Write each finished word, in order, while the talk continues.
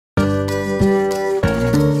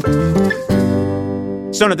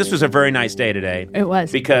Sona, this was a very nice day today. It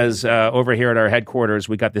was. Because over here at our headquarters,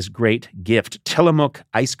 we got this great gift, Tillamook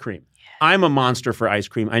ice cream. I'm a monster for ice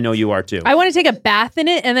cream. I know you are too. I want to take a bath in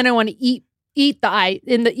it, and then I want to eat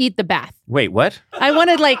the bath. Wait, what? I want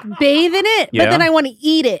to bathe in it, Yeah. but then I want to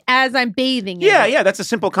eat it as I'm bathing in it. Yeah, that's a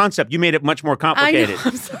simple concept. You made it much more complicated. I know,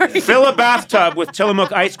 I'm sorry. Fill a bathtub with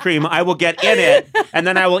Tillamook ice cream. I will get in it, and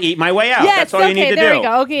then I will eat my way out. Yes, That's all you need to there do. we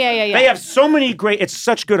go. Okay, yeah. They have so many great, it's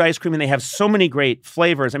such good ice cream, and they have so many great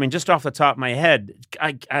flavors. I mean, just off the top of my head,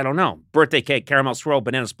 I don't know. Birthday cake, caramel swirl,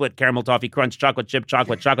 banana split, caramel toffee crunch, chocolate chip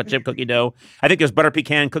cookie dough. I think there's butter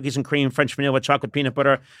pecan, cookies and cream, French vanilla, chocolate peanut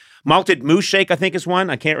butter. Malted mousse shake, I think, is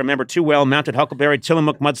one. I can't remember too well. Mounted huckleberry,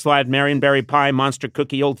 Tillamook mudslide, Marionberry pie, monster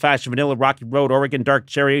cookie, old-fashioned vanilla, Rocky Road, Oregon dark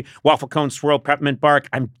cherry, waffle cone swirl, peppermint bark.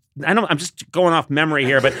 I'm just going off memory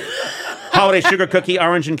here, but holiday sugar cookie,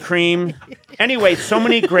 orange and cream. Anyway, so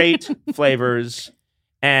many great flavors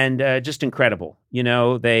and just incredible. You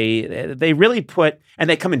know, they really put, and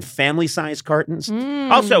they come in family-sized cartons.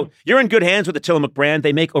 Also, you're in good hands with the Tillamook brand.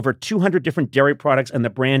 They make over 200 different dairy products, and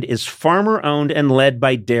the brand is farmer-owned and led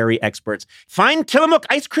by dairy experts. Find Tillamook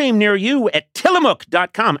ice cream near you at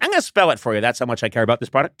tillamook.com. I'm going to spell it for you. That's how much I care about this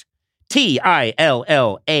product.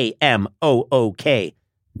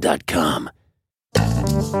 TILLAMOOK.com.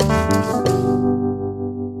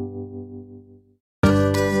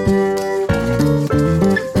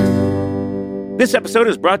 This episode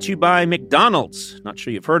is brought to you by McDonald's. Not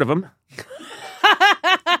sure you've heard of them.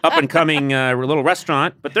 Up-and-coming little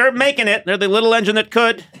restaurant, but they're making it. They're the little engine that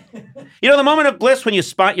could. You know, the moment of bliss when you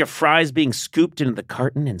spot your fries being scooped into the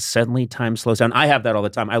carton and suddenly time slows down. I have that all the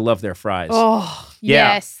time. I love their fries. Oh,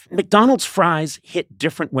 Yeah. yes. McDonald's fries hit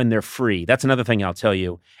different when they're free. That's another thing I'll tell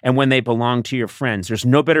you. And when they belong to your friends. There's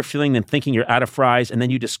no better feeling than thinking you're out of fries and then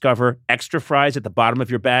you discover extra fries at the bottom of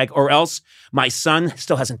your bag. Or else my son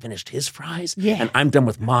still hasn't finished his fries. Yeah. And I'm done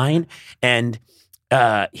with mine. And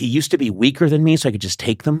he used to be weaker than me, so I could just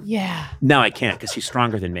take them. Yeah. Now I can't because he's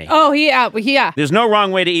stronger than me. Oh, yeah. There's no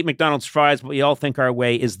wrong way to eat McDonald's fries, but we all think our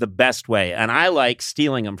way is the best way. And I like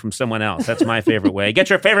stealing them from someone else. That's my favorite way. Get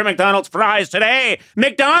your favorite McDonald's fries today.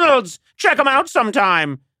 McDonald's! Check them out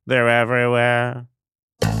sometime. They're everywhere.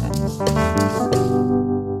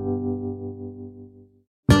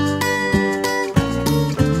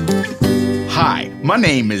 Hi, my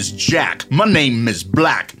name is Jack. My name is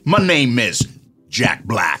Black. My name is Jack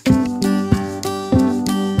Black.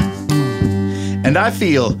 And I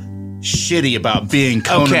feel shitty about being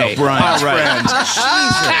Conan O'Brien's friend.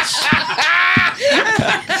 Jesus.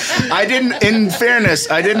 I didn't, in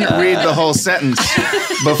fairness, I didn't read the whole sentence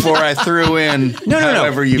before I threw in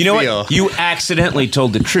however you know feel. what? You accidentally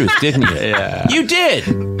told the truth, didn't you? Yeah. You did.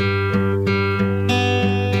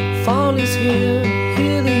 Fall is here,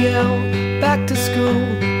 hear the yell. Back to school,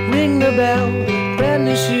 ring the bell. Brand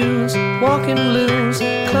new shoes, walking blues.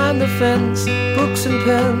 Climb the fence, books and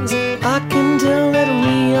pens. I can tell that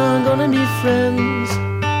we are gonna be friends.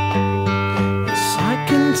 Yes, I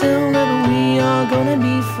can tell that we are gonna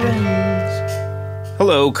be friends.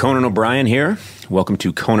 Hello, Conan O'Brien here. Welcome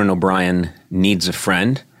to Conan O'Brien Needs a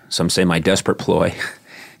Friend. Some say my desperate ploy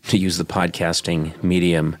to use the podcasting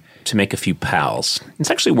medium to make a few pals.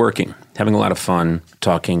 It's actually working. Having a lot of fun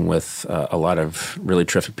talking with a lot of really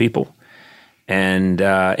terrific people and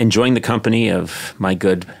enjoying the company of my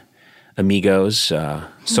good amigos,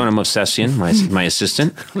 Sona Movsesian, my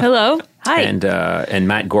assistant. Hello. Hi. And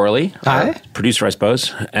Matt Gorley, producer, I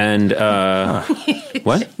suppose. And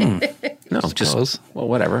what? No, just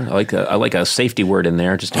whatever. I like a safety word in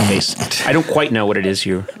there just in case. I don't quite know what it is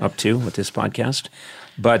you're up to with this podcast,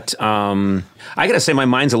 but I got to say my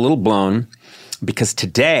mind's a little blown because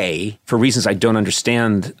today, for reasons I don't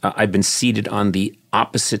understand, I've been seated on the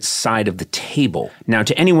opposite side of the table. Now,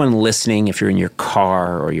 to anyone listening, if you're in your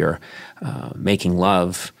car or you're making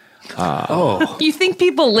love. You think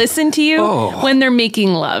people listen to you when they're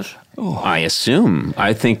making love? I assume.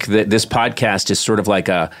 I think that this podcast is sort of like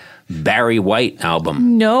a Barry White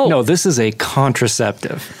album. No, this is a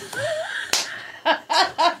contraceptive.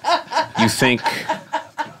 You think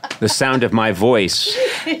the sound of my voice.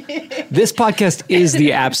 This podcast is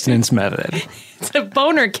the abstinence method. It's a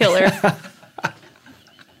boner killer.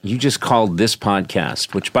 You just called this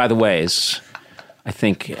podcast, which, by the way, is, I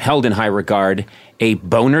think, held in high regard, a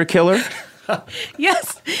boner killer?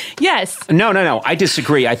 Yes. No. I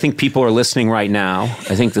disagree. I think people are listening right now.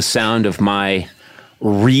 I think the sound of my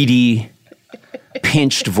reedy,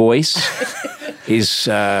 pinched voice is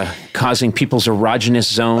causing people's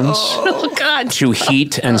erogenous zones to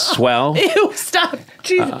heat and swell. Ew, stop.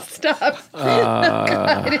 Jesus, stop.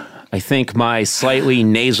 I think my slightly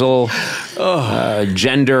nasal,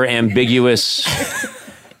 gender ambiguous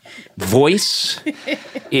voice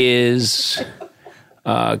is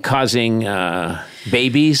causing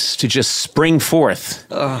babies to just spring forth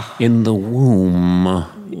in the womb.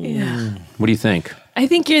 Yeah. What do you think? I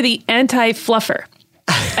think you're the anti-fluffer.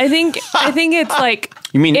 I think it's like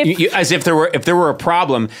You mean as if there were a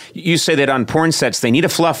problem? You say that on porn sets they need a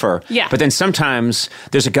fluffer, Yeah. But then sometimes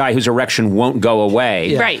there's a guy whose erection won't go away,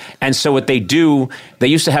 Yeah. Right. And so what they do, they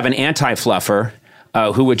used to have an anti-fluffer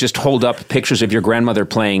who would just hold up pictures of your grandmother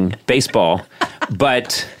playing baseball,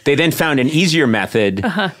 but they then found an easier method,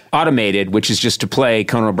 automated, which is just to play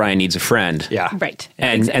Conan O'Brien Needs a Friend, right,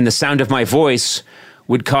 and the sound of my voice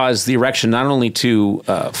would cause the erection not only to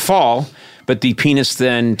fall, but the penis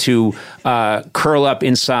then to curl up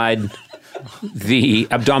inside the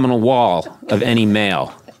abdominal wall of any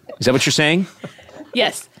male. Is that what you're saying?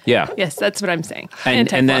 Yes. Yeah. Yes, that's what I'm saying.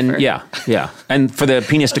 And then, yeah. And for the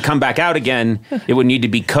penis to come back out again, it would need to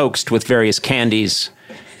be coaxed with various candies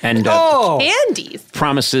and candies.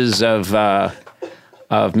 promises of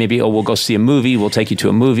maybe, we'll go see a movie, we'll take you to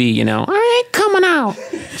a movie, you know. I ain't coming out.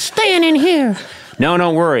 Staying in here. No,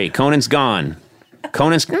 don't worry. Conan's gone.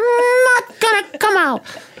 Conan's not gonna come out.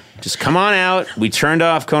 Just come on out. We turned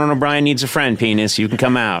off Conan O'Brien Needs a Friend, penis. You can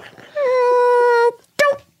come out.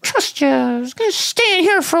 Don't trust you. I was gonna stay in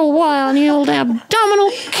here for a while in the old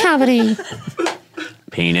abdominal cavity.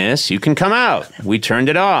 Penis, you can come out. We turned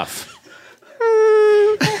it off.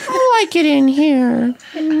 I like it in here.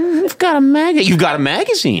 You've got a magazine. You've got a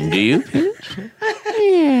magazine, do you?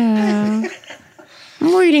 Yeah.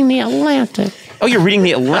 I'm reading The Atlantic. Oh, you're reading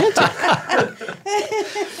The Atlantic?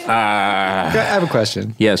 I have a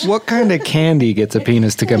question. Yes. What kind of candy gets a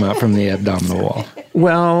penis to come out from the abdominal wall?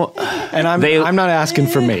 Well, and I'm not asking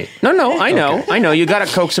for me. No, I know. Okay. I know. You got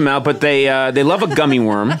to coax them out, but they love a gummy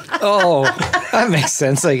worm. Oh, that makes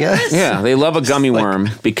sense, I guess. Yeah, they love a gummy worm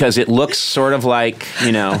because it looks sort of like,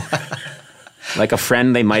 like a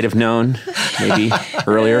friend they might have known maybe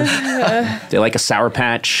earlier. They like a Sour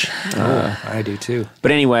Patch. I do too.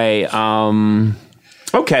 But anyway,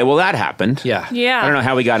 okay, well, that happened. Yeah. I don't know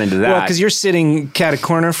how we got into that. Well, because you're sitting cat a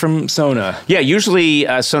corner from Sona. Yeah, usually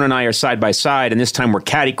Sona and I are side by side, and this time we're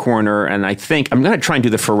catty corner, and I think I'm going to try and do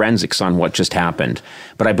the forensics on what just happened.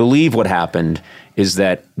 But I believe what happened is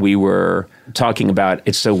that we were talking about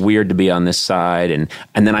it's so weird to be on this side, and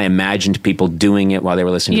then I imagined people doing it while they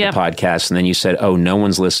were listening to the podcast, and then you said, oh, no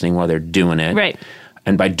one's listening while they're doing it. Right.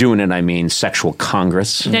 And by doing it, I mean sexual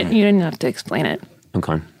congress. You didn't have to explain it.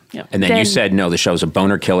 Okay. Yep. And then you said, no, the show's a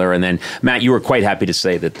boner killer. And then, Matt, you were quite happy to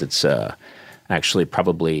say that it's actually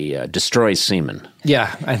probably destroys semen.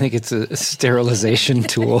 Yeah, I think it's a sterilization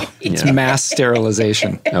tool. It's mass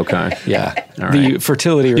sterilization. Okay. Yeah. All right. The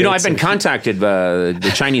fertility rate. I've been contacted by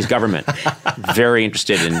the Chinese government. Very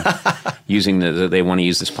interested in using they want to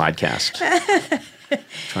use this podcast.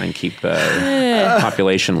 Try and keep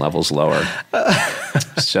population levels lower.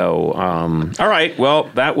 So, all right. Well,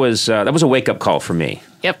 that was a wake-up call for me.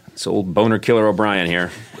 Yep. It's old boner killer O'Brien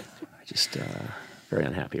here. Just very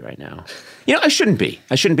unhappy right now. I shouldn't be.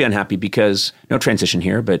 I shouldn't be unhappy because, no transition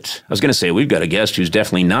here, but I was going to say we've got a guest who's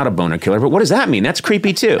definitely not a boner killer, but what does that mean? That's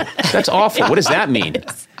creepy too. That's awful. What does that mean? Do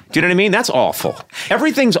you know what I mean? That's awful.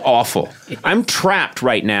 Everything's awful. I'm trapped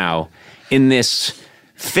right now in this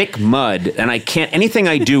thick mud, and anything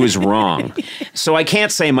I do is wrong. So I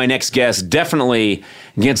can't say my next guest definitely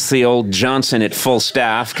gets the old Johnson at full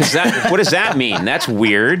staff, because what does that mean? That's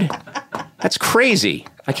weird. That's crazy.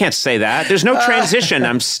 I can't say that. There's no transition.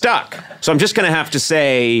 I'm stuck. So I'm just going to have to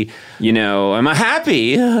say, am I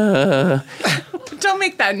happy? Don't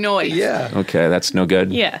make that noise. Yeah. Okay, that's no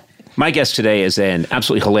good. Yeah. My guest today is an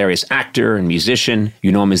absolutely hilarious actor and musician.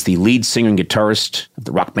 You know him as the lead singer and guitarist of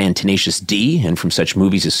the rock band Tenacious D, and from such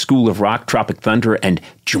movies as School of Rock, Tropic Thunder, and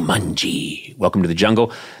Jumanji. Welcome to the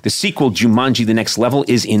jungle. The sequel, Jumanji: The Next Level,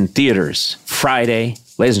 is in theaters Friday.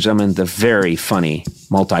 Ladies and gentlemen, the very funny,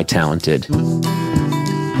 multi-talented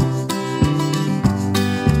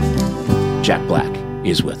Jack Black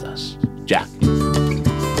is with us. Jack.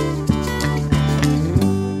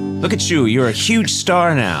 Look at you. You're a huge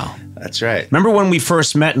star now. That's right. Remember when we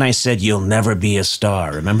first met and I said, you'll never be a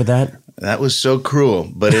star? Remember that? That was so cruel,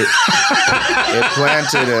 but it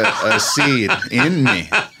planted a seed in me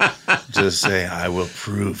to say, I will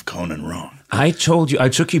prove Conan wrong. I told you, I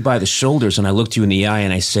took you by the shoulders and I looked you in the eye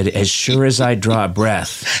and I said, as sure as I draw a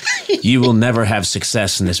breath, you will never have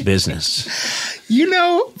success in this business.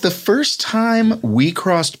 The first time we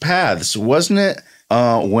crossed paths, wasn't it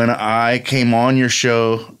when I came on your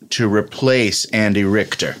show to replace Andy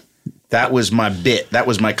Richter? That was my bit. That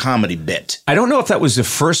was my comedy bit. I don't know if that was the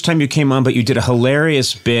first time you came on, but you did a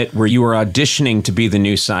hilarious bit where you were auditioning to be the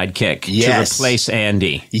new sidekick to replace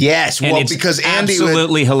Andy. Yes, and well, it's because Andy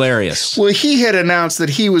absolutely hilarious. Well, he had announced that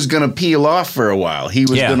he was going to peel off for a while. He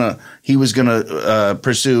was gonna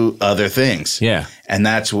pursue other things. Yeah, and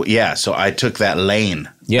that's what. Yeah, so I took that lane.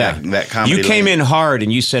 Yeah, that comedy. You came in hard,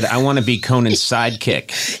 and you said, "I want to be Conan's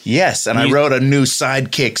sidekick." Yes, and I wrote a new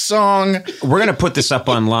sidekick song. We're going to put this up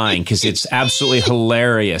online because it's absolutely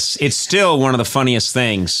hilarious. It's still one of the funniest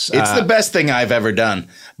things. It's the best thing I've ever done.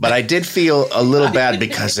 But I did feel a little bad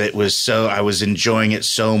because I was enjoying it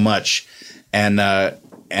so much, and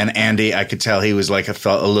Andy, I could tell he was I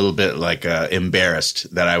felt a little bit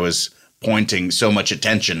embarrassed that I was pointing so much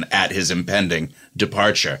attention at his impending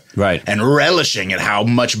departure. Right. And relishing at how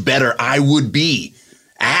much better I would be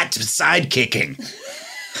at sidekicking.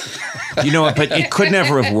 You know what? But it could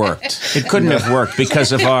never have worked. It couldn't have worked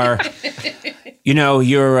because of our, you're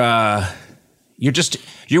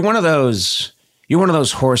one of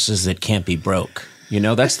those horses that can't be broke.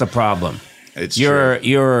 That's the problem. It's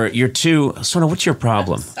you're too. Sona, what's your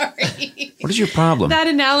problem? Sorry. What is your problem? That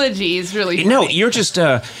analogy is really funny. No, you're just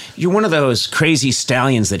you're one of those crazy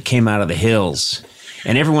stallions that came out of the hills,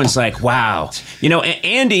 and everyone's like, "Wow."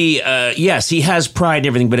 Andy. Yes, he has pride and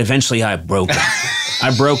everything, but eventually I broke him.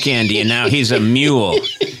 I broke Andy, and now he's a mule.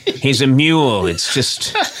 He's a mule. It's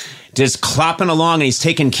just clopping along, and he's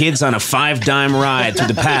taking kids on a 5-dime ride through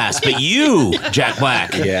the past. But you, Jack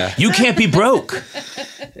Black, you can't be broke.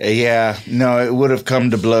 Yeah, no, it would have come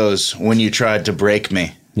to blows when you tried to break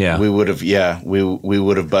me. Yeah, we would have. Yeah, we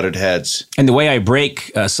would have butted heads. And the way I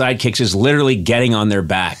break sidekicks is literally getting on their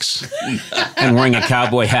backs and wearing a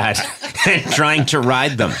cowboy hat and trying to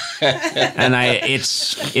ride them. And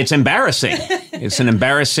it's embarrassing. It's an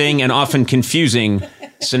embarrassing and often confusing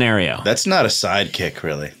scenario. That's not a sidekick,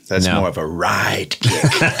 really. That's more of a ride kick.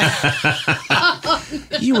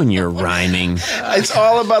 You and your rhyming. It's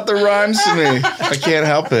all about the rhymes to me. I can't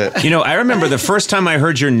help it. I remember the first time I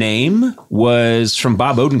heard your name was from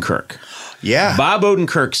Bob Odenkirk. Yeah. Bob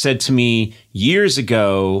Odenkirk said to me years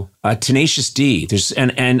ago, Tenacious D.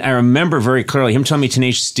 And I remember very clearly him telling me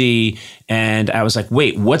Tenacious D, and I was like,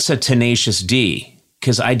 wait, what's a Tenacious D?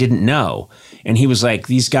 Because I didn't know. And he was like,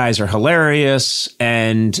 these guys are hilarious.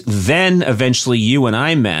 And then eventually you and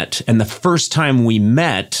I met. And the first time we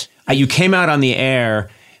met, you came out on the air.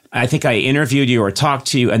 I think I interviewed you or talked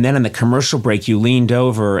to you. And then in the commercial break, you leaned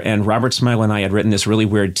over and Robert Smigel and I had written this really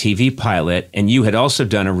weird TV pilot. And you had also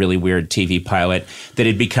done a really weird TV pilot that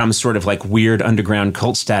had become sort of like weird underground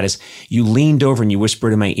cult status. You leaned over and you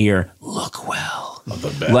whispered in my ear, "Look well." Oh, the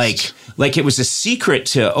best. Like it was a secret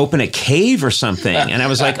to open a cave or something. And I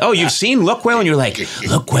was like, "Oh, you've seen Look Well?" And you're like,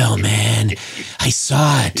 "Look Well, man. I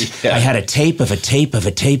saw it. I had a tape of a tape of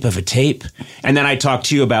a tape of a tape." And then I talked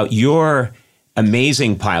to you about your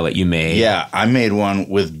amazing pilot you made. Yeah, I made one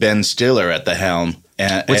with Ben Stiller at the helm.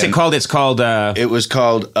 What's it called? It's called... it was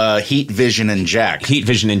called Heat, Vision, and Jack. Heat,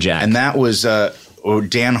 Vision, and Jack. And that was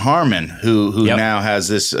Dan Harmon, who now has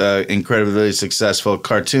this incredibly successful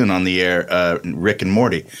cartoon on the air, Rick and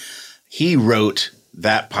Morty. He wrote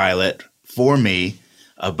that pilot for me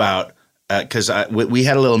about... because we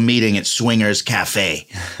had a little meeting at Swingers Cafe.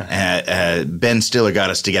 Ben Stiller got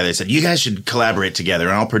us together. He said, "You guys should collaborate together,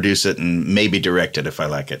 and I'll produce it and maybe direct it if I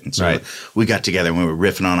like it." And so we got together and we were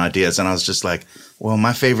riffing on ideas. And I was just like, well,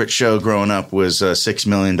 my favorite show growing up was $6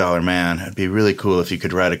 Million Man. It'd be really cool if you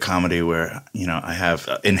could write a comedy where, I have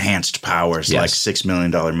enhanced powers like $6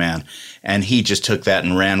 Million Man. And he just took that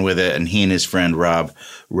and ran with it. And he and his friend Rob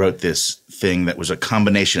wrote this thing that was a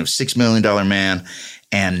combination of $6 Million Man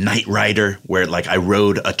and Knight Rider, where I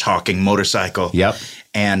rode a talking motorcycle. Yep.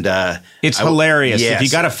 And it's hilarious. Yes. If you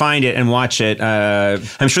got to find it and watch it.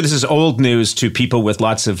 I'm sure this is old news to people with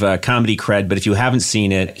lots of comedy cred, but if you haven't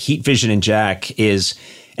seen it, Heat, Vision, and Jack is...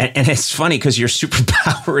 And it's funny because your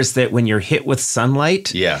superpower is that when you're hit with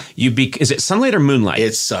sunlight, is it sunlight or moonlight?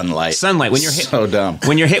 It's sunlight. Sunlight. When you're hit, so dumb.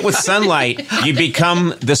 When you're hit with sunlight, you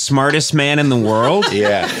become the smartest man in the world.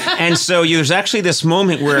 Yeah. And so there's actually this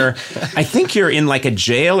moment where I think you're in like a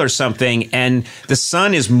jail or something, and the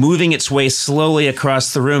sun is moving its way slowly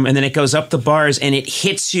across the room, and then it goes up the bars and it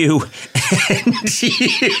hits you, and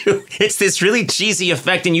it's this really cheesy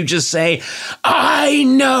effect, and you just say, "I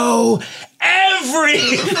know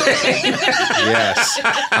everything." Yes,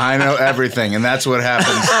 I know everything, and that's what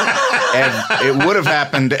happens. And it would have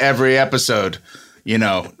happened every episode you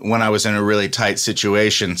know, when I was in a really tight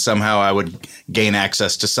situation, somehow I would gain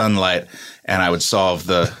access to sunlight and I would solve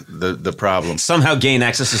the problem. Somehow gain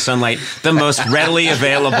access to sunlight, the most readily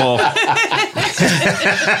available.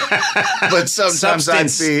 But sometimes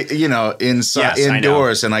substance. I'd be, you know, inside, Yes, I know.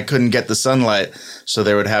 indoors, and I couldn't get the sunlight, so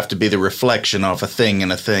there would have to be the reflection off a thing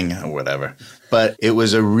and a thing or whatever. But it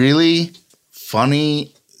was a really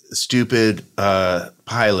funny, stupid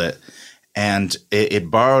pilot, and it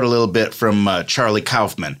borrowed a little bit from Charlie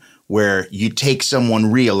Kaufman, where you take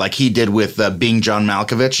someone real, like he did with Being John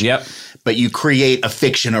Malkovich. Yep. But you create a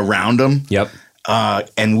fiction around him. Yep.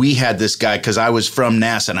 And we had this guy, because I was from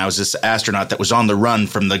NASA, and I was this astronaut that was on the run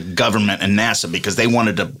from the government and NASA because they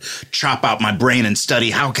wanted to chop out my brain and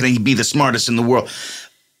study how can I be the smartest in the world.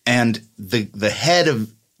 And the head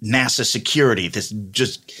of NASA security, this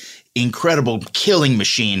just incredible killing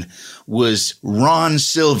machine, was Ron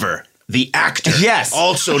Silver, the actor. Yes.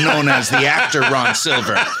 Also known as the actor Ron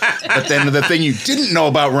Silver. But then the thing you didn't know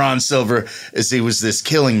about Ron Silver is he was this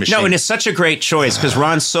killing machine. No, and it's such a great choice because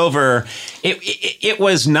Ron Silver, it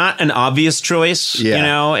was not an obvious choice. Yeah. You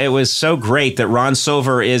know, it was so great that Ron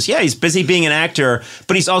Silver is, he's busy being an actor,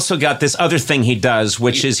 but he's also got this other thing he does,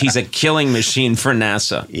 which is he's a killing machine for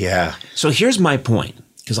NASA. Yeah. So here's my point,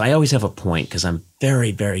 because I always have a point because I'm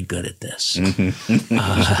very, very good at this. You're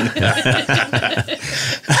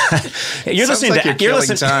Sounds listening like to you're killing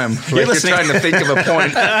time. Like you're trying to think of a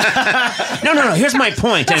point. No. Here's my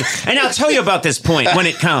point, and I'll tell you about this point when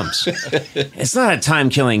it comes. It's not a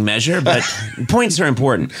time-killing measure, but points are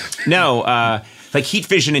important. No, like Heat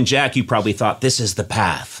Vision and Jack, you probably thought this is the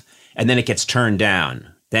path, and then it gets turned down.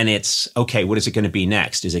 Then it's okay. What is it going to be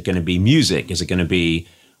next? Is it going to be music? Is it going to be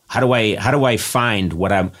how do I find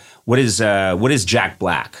what is Jack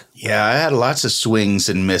Black? Yeah, I had lots of swings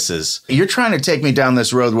and misses. You're trying to take me down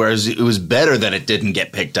this road where it was better that it didn't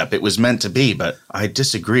get picked up. It was meant to be, but I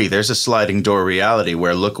disagree. There's a sliding door reality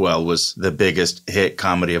where Look Well was the biggest hit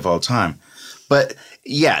comedy of all time. But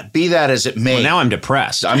yeah, be that as it may. Well, now I'm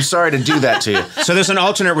depressed. I'm sorry to do that to you. So there's an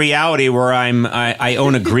alternate reality where I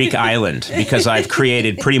own a Greek island because I've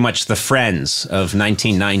created pretty much the Friends of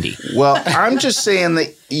 1990. Well, I'm just saying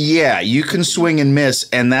that, yeah, you can swing and miss,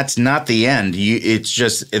 and that's not the end. It's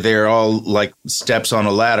just they're all like steps on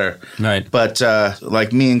a ladder. Right. But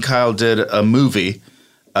like me and Kyle did a movie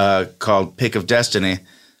called Pick of Destiny.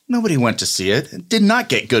 Nobody went to see it. It did not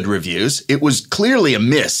get good reviews. It was clearly a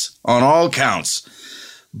miss on all counts.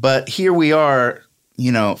 But here we are,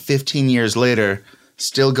 15 years later,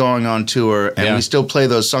 still going on tour, and we still play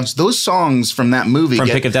those songs. Those songs from that movie From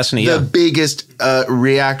get Pick of Destiny, the biggest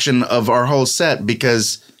reaction of our whole set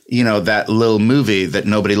because, that little movie that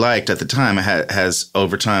nobody liked at the time has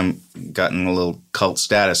over time gotten a little cult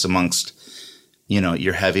status amongst,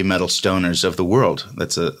 your heavy metal stoners of the world.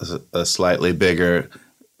 That's a slightly bigger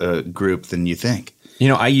group than you think.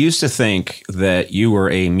 I used to think that you were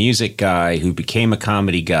a music guy who became a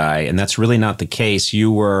comedy guy, and that's really not the case.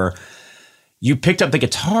 You picked up the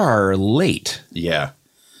guitar late. Yeah.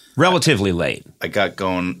 Relatively late. I got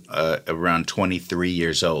going around 23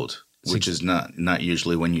 years old, which is not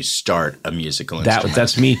usually when you start a musical instrument.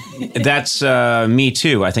 That's me. That's me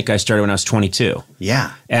too. I think I started when I was 22.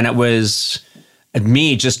 Yeah. And it was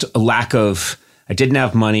me, just a lack of, I didn't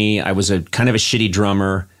have money. I was a kind of a shitty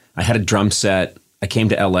drummer. I had a drum set. I came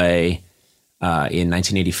to LA in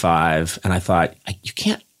 1985, and I thought, you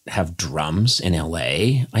can't have drums in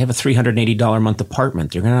LA. I have a $380 a month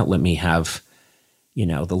apartment. They're going to let me have,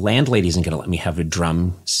 the landlady isn't going to let me have a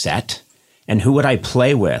drum set. And who would I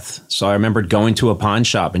play with? So I remembered going to a pawn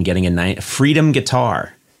shop and getting a Freedom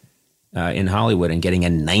guitar in Hollywood and getting a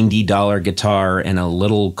 $90 guitar and a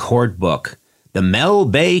little chord book, the Mel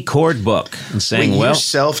Bay chord book, and saying, you're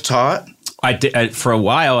self-taught? I did for a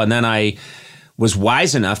while, and then I was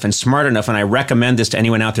wise enough and smart enough, and I recommend this to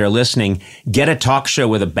anyone out there listening, get a talk show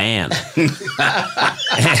with a band.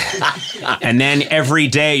 And then every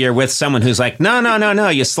day you're with someone who's like, no,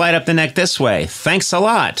 you slide up the neck this way. Thanks a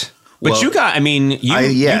lot. But Well, you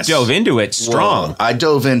dove into it strong. Well, I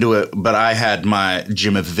dove into it, but I had my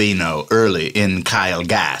Jimmy Vino early in Kyle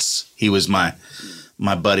Gass. He was my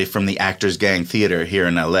buddy from the Actors Gang Theater here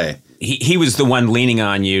in L.A. He was the one leaning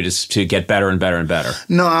on you to get better and better and better.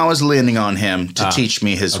 No, I was leaning on him to teach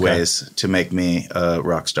me his ways, to make me a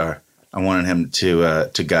rock star. I wanted him to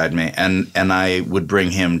guide me, and I would bring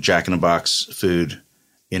him Jack in the Box food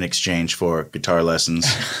in exchange for guitar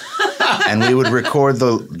lessons. And we would record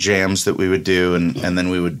the jams that we would do, and then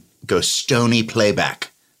we would go stony playback.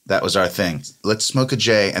 That was our thing. Let's smoke a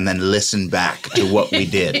J and then listen back to what we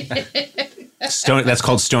did. That's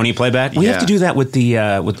called stony playback. We have to do that with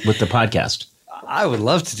the with the podcast. I would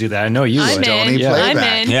love to do that. I know you I'm would. in. Tony Yeah. I'm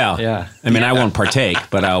playback. in. Yeah. I mean, I won't partake,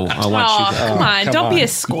 but I'll watch you. Come on. come Don't be on. a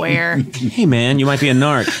square. Hey, man, you might be a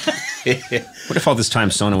narc. What if all this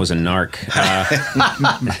time Sona was a narc?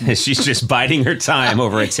 She's just biding her time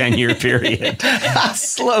over a 10-year period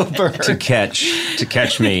Slow burn. to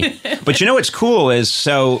catch me. But you know what's cool is,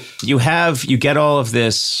 so you get all of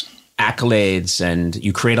this accolades and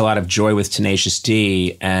you create a lot of joy with Tenacious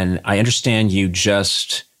D. And I understand you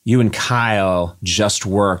and Kyle just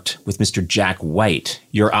worked with Mr. Jack White.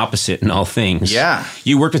 You're opposite in all things. Yeah.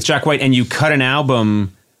 You worked with Jack White and you cut an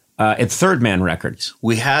album at Third Man Records.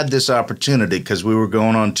 We had this opportunity because we were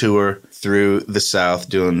going on tour through the South,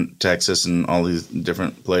 doing Texas and all these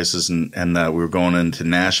different places, and we were going into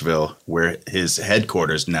Nashville, where his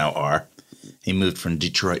headquarters now are. He moved from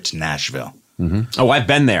Detroit to Nashville. Oh, I've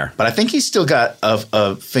been there. But I think he's still got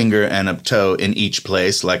a finger and a toe in each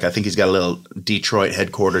place. Like, I think he's got a little Detroit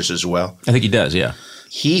headquarters as well. I think he does, yeah.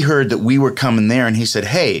 He heard that we were coming there, and he said,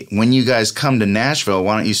 hey, when you guys come to Nashville,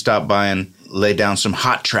 why don't you stop by and lay down some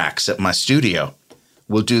hot tracks at my studio?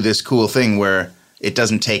 We'll do this cool thing where it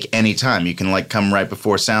doesn't take any time. You can, like, come right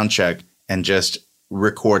before sound check and just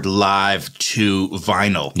record live to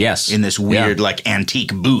vinyl. Yes. In this weird, like,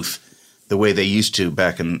 antique booth, the way they used to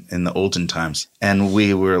back in the olden times. And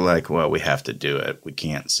we were like, well, we have to do it. We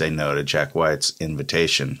can't say no to Jack White's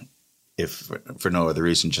invitation. If for no other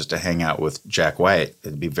reason, just to hang out with Jack White.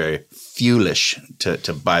 It'd be very foolish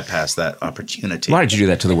to bypass that opportunity. Why did you do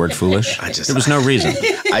that to the word foolish? There was no reason.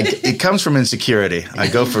 It comes from insecurity. I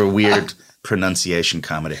go for a weird pronunciation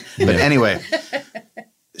comedy. But anyway,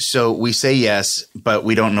 so we say yes, but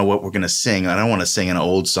we don't know what we're going to sing. I don't want to sing an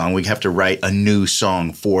old song. We have to write a new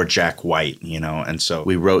song for Jack White, And so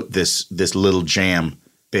we wrote this little jam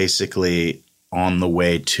basically on the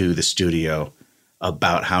way to the studio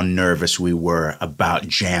about how nervous we were about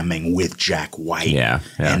jamming with Jack White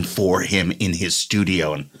and for him in his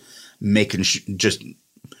studio and making just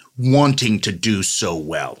wanting to do so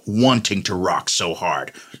well, wanting to rock so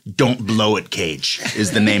hard. Don't Blow It, Cage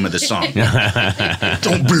is the name of the song.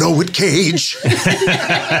 Don't blow it, Cage.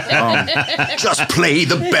 Just play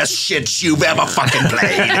the best shit you've ever fucking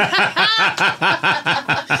played.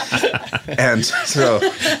 And so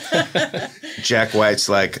Jack White's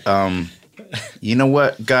like, you know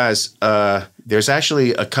what, guys? There's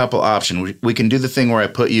actually a couple options. We can do the thing where I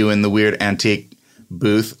put you in the weird antique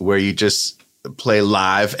booth where you just play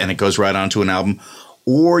live and it goes right onto an album.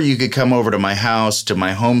 Or you could come over to my house, to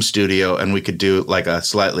my home studio, and we could do like a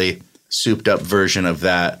slightly souped up version of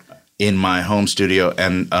that in my home studio.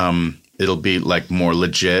 And it'll be like more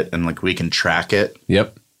legit and like we can track it.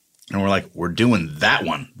 Yep. And we're like, we're doing that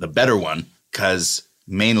one, the better one, because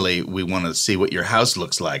mainly we want to see what your house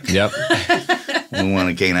looks like. Yep. We want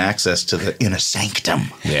to gain access to the inner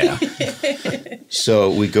sanctum. Yeah.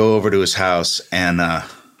 So we go over to his house and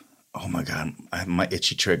oh my God, my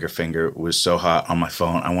itchy trigger finger was so hot on my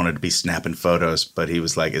phone. I wanted to be snapping photos, but he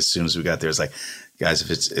was like, as soon as we got there, it's like, guys,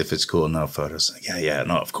 if it's cool, no photos. Like, yeah,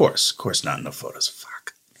 no, of course not, no photos.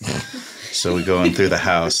 Fuck. So we go in through the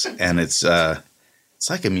house, and it's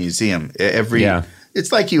like a museum.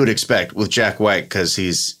 It's like you would expect with Jack White because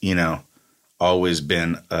he's always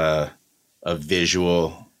been a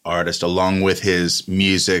visual artist. Along with his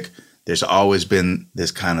music, there's always been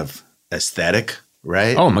this kind of aesthetic.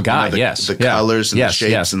 Right? Oh my God! Yes, the colors and the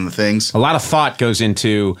shapes and the things. A lot of thought goes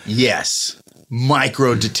into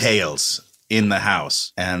micro details in the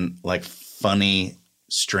house and like funny,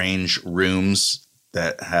 strange rooms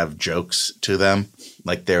that have jokes to them.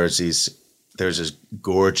 Like there's this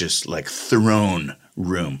gorgeous like throne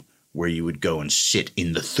room where you would go and sit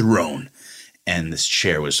in the throne, and this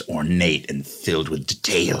chair was ornate and filled with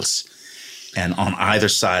details. And on either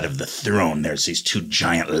side of the throne, there's these two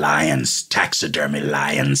giant lions, taxidermy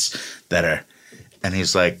lions that are, and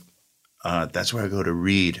he's like, that's where I go to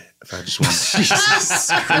read if I just want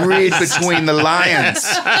to read between the lions.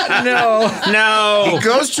 No. He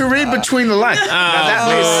goes to read between the lines. Now that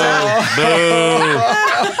may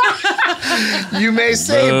sound. You may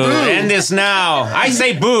say boo. End this now. I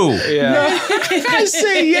say boo. Yeah. No, I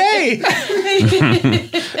say yay.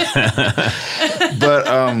 But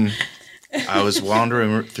I was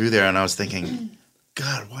wandering through there and I was thinking,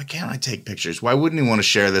 God, why can't I take pictures? Why wouldn't he want to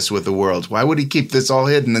share this with the world? Why would he keep this all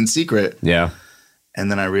hidden and secret? Yeah. And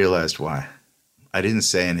then I realized why. I didn't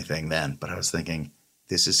say anything then, but I was thinking,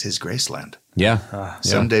 this is his Graceland. Yeah.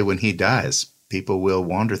 Someday when he dies, people will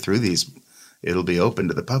wander through these. It'll be open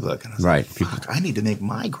to the public. And I was like, fuck, I need to make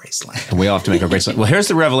my Graceland. And we all have to make our Graceland. Well, here's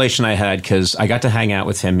the revelation I had because I got to hang out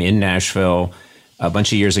with him in Nashville a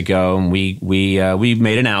bunch of years ago, and we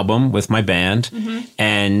made an album with my band,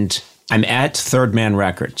 and I'm at Third Man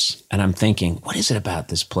Records, and I'm thinking, what is it about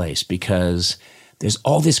this place? Because there's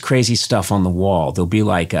all this crazy stuff on the wall. There'll be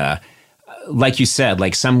like you said,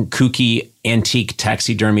 like some kooky antique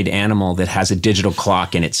taxidermied animal that has a digital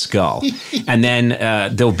clock in its skull. And then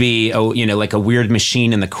there'll be, like a weird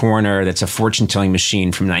machine in the corner that's a fortune-telling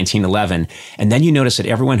machine from 1911. And then you notice that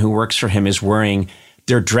everyone who works for him is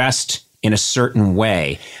they're dressed in a certain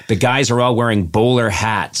way. The guys are all wearing bowler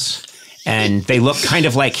hats. And they look kind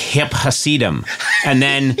of like hip Hasidim. And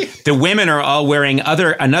then the women are all wearing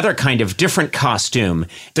another kind of different costume.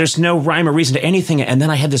 There's no rhyme or reason to anything. And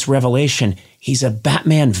then I had this revelation. He's a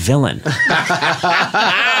Batman villain.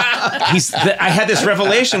 I had this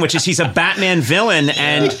revelation, which is he's a Batman villain.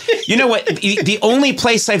 And you know what? The only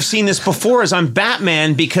place I've seen this before is on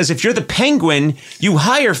Batman, because if you're the Penguin, you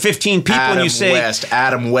hire 15 people and you say...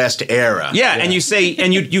 Adam West era. Yeah, and you say,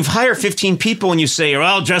 and you hire 15 people and you say, you're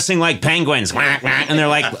all dressing like penguins. And they're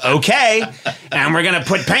like, okay, and we're going to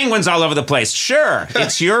put penguins all over the place. Sure,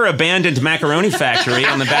 it's your abandoned macaroni factory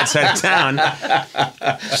on the bad side of town.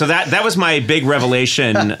 So that was my big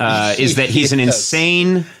revelation, is that he's an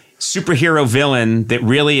insane superhero villain that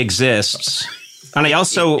really exists. And I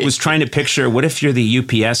also was trying to picture, what if you're the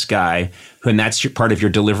UPS guy and that's part of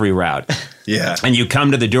your delivery route? Yeah. And you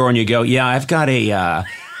come to the door and you go, yeah, I've got a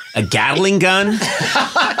Gatling gun.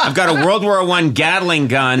 I've got a World War I Gatling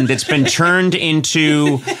gun that's been turned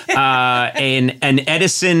into an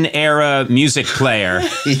Edison-era music player,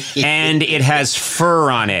 and it has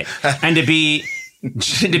fur on it. And to be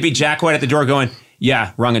Jack White at the door going,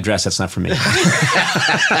 yeah, wrong address. That's not for me.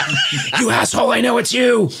 You asshole, I know it's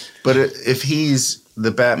you. But if he's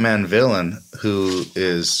the Batman villain who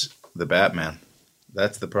is the Batman,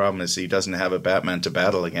 that's the problem, is he doesn't have a Batman to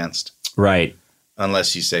battle against. Right.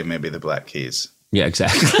 Unless you say maybe the Black Keys. Yeah,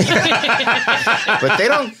 exactly. But they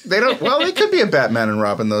don't, well, they could be a Batman and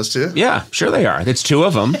Robin, those two. Yeah, sure they are. It's two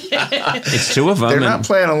of them. They're not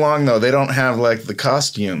playing along, though. They don't have, like, the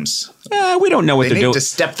costumes. We don't know what they're doing. They need to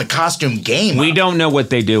step the costume game We up. don't know what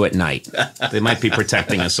they do at night. They might be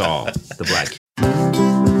protecting us all, the Black.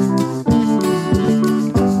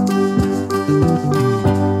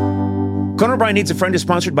 Conan O'Brien Needs a Friend is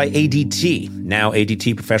sponsored by ADT. Now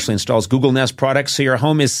ADT professionally installs Google Nest products so your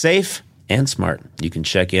home is safe and smart. You can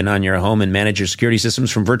check in on your home and manage your security systems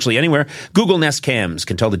from virtually anywhere. Google Nest Cams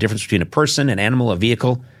can tell the difference between a person, an animal, a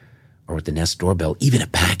vehicle, or with the Nest doorbell, even a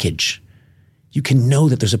package. You can know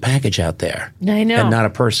that there's a package out there. I know. And not a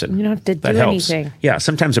person. You don't have to that do helps. anything. Yeah,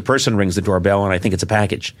 sometimes a person rings the doorbell and I think it's a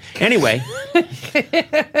package. Anyway,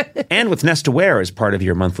 and with Nest Aware as part of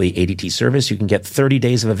your monthly ADT service, you can get 30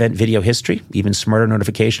 days of event video history, even smarter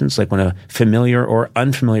notifications like when a familiar or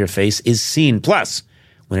unfamiliar face is seen. Plus,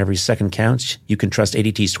 when every second counts, you can trust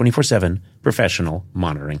ADT's 24/7 professional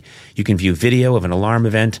monitoring. You can view video of an alarm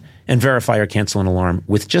event and verify or cancel an alarm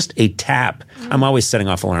with just a tap. I'm always setting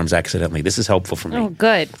off alarms accidentally. This is helpful for me. Oh,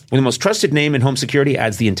 good. When the most trusted name in home security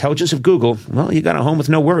adds the intelligence of Google, well, you got a home with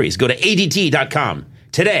no worries. Go to ADT.com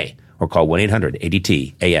today or call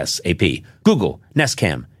 1-800-ADT-ASAP. Google, Nest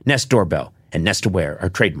Cam, Nest Doorbell, and Nest Aware are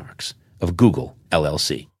trademarks of Google,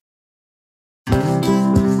 LLC.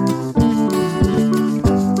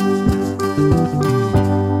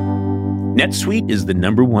 NetSuite is the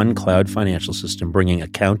 #1 cloud financial system, bringing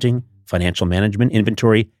accounting, financial management,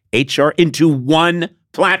 inventory, HR into one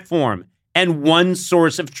platform and one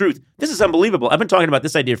source of truth. This is unbelievable. I've been talking about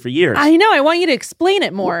this idea for years. I know. I want you to explain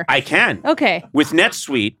it more. I can. Okay. With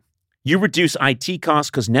NetSuite, you reduce IT costs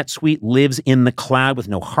because NetSuite lives in the cloud with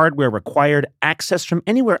no hardware required, access from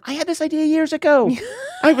anywhere. I had this idea years ago.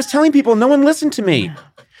 I was telling people, no one listened to me.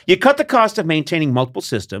 You cut the cost of maintaining multiple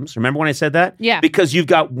systems. Remember when I said that? Yeah. Because you've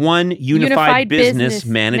got one unified business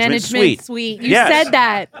management suite. You said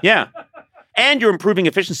that. Yeah. And you're improving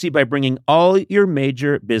efficiency by bringing all your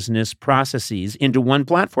major business processes into one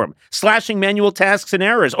platform, slashing manual tasks and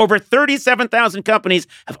errors. Over 37,000 companies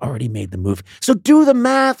have already made the move. So do the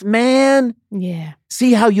math, man. Yeah.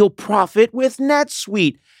 See how you'll profit with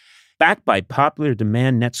NetSuite. Backed by popular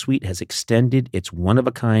demand, NetSuite has extended its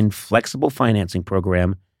one-of-a-kind flexible financing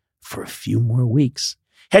program for a few more weeks.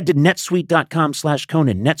 Head to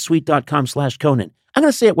netsuite.com/Conan, netsuite.com/Conan. I'm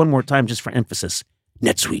going to say it one more time just for emphasis.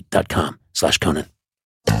 netsuite.com/Conan.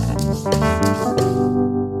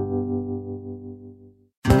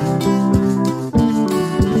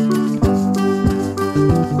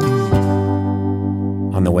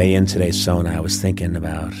 On the way in today, Sona, I was thinking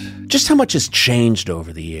about just how much has changed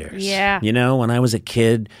over the years. Yeah. You know, when I was a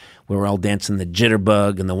kid, we were all dancing the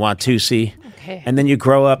jitterbug and the Watusi. Okay. And then you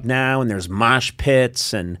grow up now and there's mosh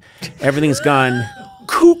pits and everything's gone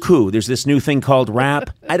cuckoo. There's this new thing called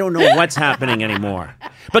rap. I don't know what's happening anymore.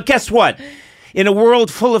 But guess what? In a world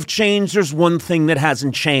full of change, there's one thing that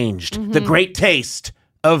hasn't changed. The great taste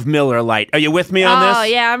of Miller Lite. Are you with me on this? Oh,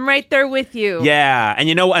 yeah, I'm right there with you. Yeah. And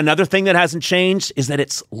you know, another thing that hasn't changed is that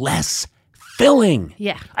it's less filling.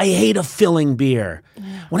 Yeah. I hate a filling beer.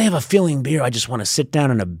 When I have a filling beer, I just want to sit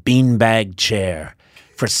down in a beanbag chair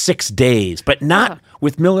for 6 days, but not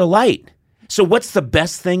with Miller Lite. So what's the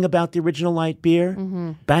best thing about the original light beer?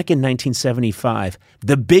 Back in 1975,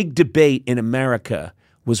 the big debate in America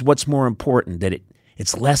was what's more important, that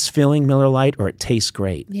it's less filling, Miller Lite, or it tastes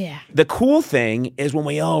great. Yeah. The cool thing is when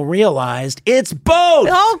we all realized it's both.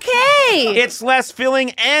 Okay. It's less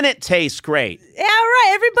filling and it tastes great. Yeah,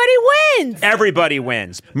 right. Everybody wins. Everybody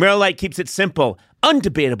wins. Miller Lite keeps it simple.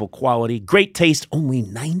 Undebatable quality, great taste, only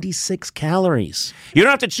 96 calories. You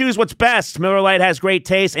don't have to choose what's best. Miller Lite has great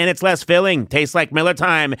taste and it's less filling. Tastes like Miller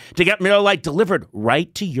time. To get Miller Lite delivered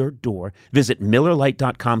right to your door, visit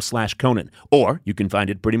MillerLite.com/Conan. Or you can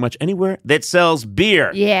find it pretty much anywhere that sells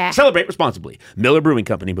beer. Yeah. Celebrate responsibly. Miller Brewing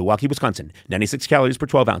Company, Milwaukee, Wisconsin. 96 calories per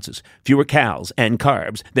 12 ounces. Fewer calories and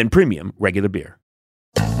carbs than premium regular beer.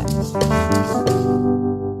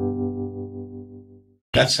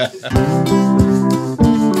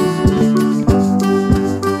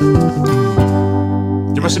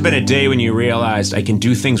 There must have been a day when you realized I can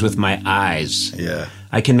do things with my eyes. Yeah.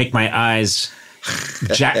 I can make my eyes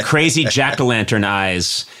crazy jack-o'-lantern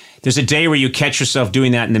eyes. There's a day where you catch yourself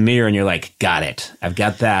doing that in the mirror and you're like, got it. I've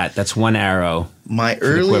got that. That's one arrow. My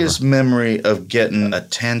earliest memory of getting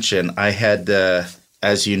attention, I had,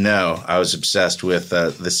 as you know, I was obsessed with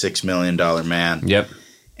the $6 Million Man. Yep.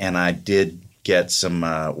 And I did get some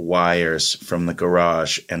wires from the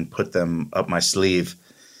garage and put them up my sleeve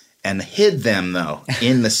and hid them, though,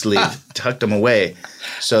 in the sleeve, tucked them away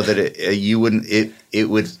so that it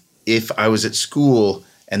would, if I was at school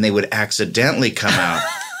and they would accidentally come out,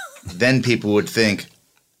 then people would think,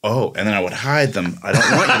 oh, and then I would hide them. I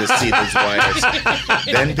don't want you to see these wires.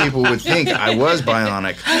 Then people would think I was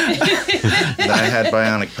bionic, that I had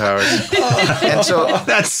bionic powers. And so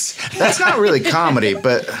that's not really comedy,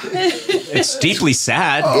 but it's deeply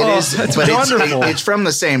sad. It is, but it's from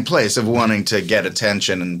the same place of wanting to get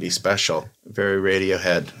attention and be special. Very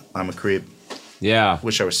Radiohead. I'm a creep. Yeah.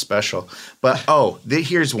 Wish I was special. But,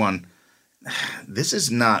 here's one. This is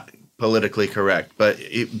not politically correct, but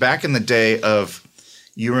back in the day of,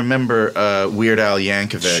 you remember Weird Al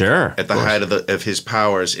Yankovic? Sure. At the height of his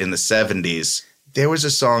powers in the 70s. There was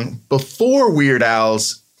a song before Weird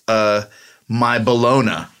Al's My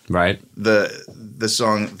Bologna. Right. The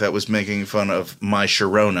song that was making fun of My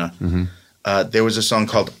Sharona. Mm-hmm. There was a song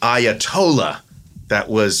called Ayatollah that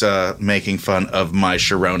was making fun of My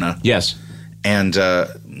Sharona. Yes. And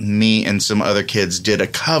me and some other kids did a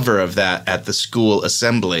cover of that at the school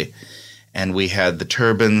assembly. And we had the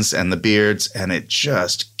turbans and the beards, and it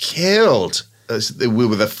just killed. We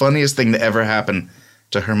were the funniest thing to ever happen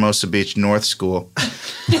to Hermosa Beach North School.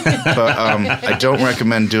 But I don't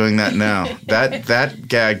recommend doing that now. That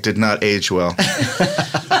gag did not age well.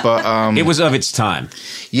 But it was of its time.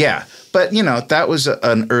 Yeah. But, that was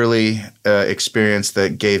an early experience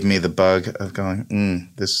that gave me the bug of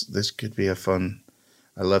going, this could be a fun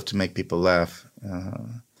 – I love to make people laugh.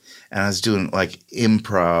 And I was doing, like,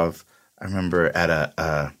 improv. I remember at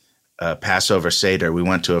a Passover Seder, we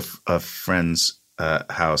went to a friend's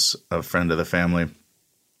house, a friend of the family,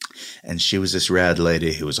 and she was this rad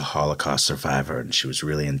lady who was a Holocaust survivor, and she was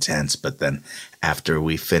really intense. But then after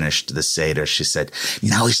we finished the Seder, she said,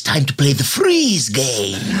 "Now it's time to play the freeze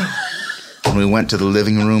game." And we went to the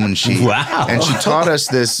living room, and she taught us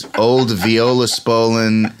this old Viola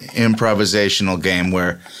Spolin improvisational game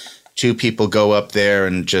where two people go up there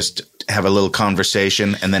and just have a little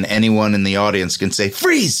conversation, and then anyone in the audience can say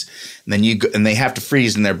freeze, and then and they have to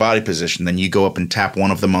freeze in their body position. Then you go up and tap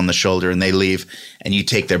one of them on the shoulder, and they leave, and you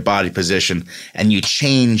take their body position, and you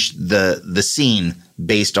change the scene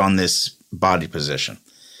based on this body position.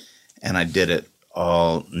 And I did it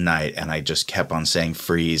all night, and I just kept on saying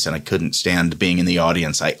freeze, and I couldn't stand being in the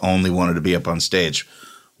audience. I only wanted to be up on stage.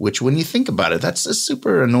 Which, when you think about it, that's a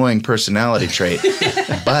super annoying personality trait.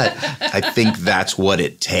 But I think that's what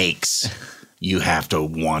it takes. You have to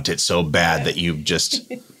want it so bad that you just...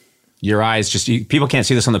 Your eyes people can't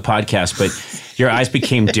see this on the podcast, but your eyes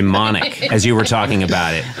became demonic as you were talking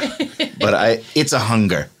about it. But it's a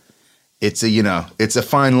hunger. It's a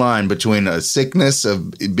fine line between a sickness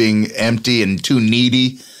of being empty and too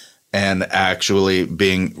needy and actually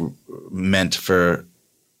being meant for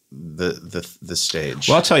the stage.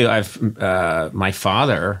 Well, I'll tell you, my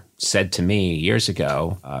father said to me years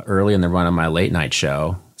ago, early in the run of my late night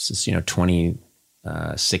show, this is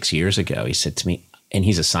 26 years ago, he said to me, and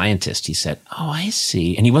he's a scientist. He said, "Oh, I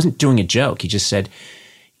see." And he wasn't doing a joke. He just said,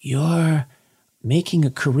 "You're making a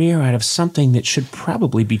career out of something that should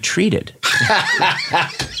probably be treated."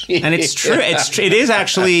 And it's true. It is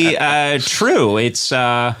actually true. It's,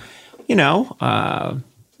 I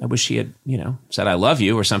wish he had, said "I love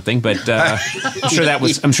you" or something, but I'm sure that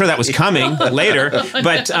was coming later.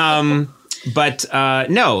 But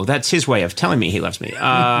no, that's his way of telling me he loves me.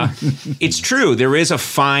 It's true. There is a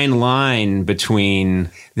fine line between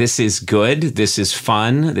this is good, this is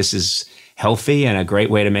fun, this is healthy and a great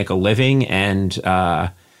way to make a living, and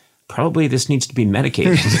probably this needs to be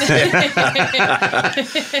medicated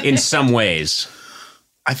in some ways.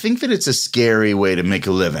 I think that it's a scary way to make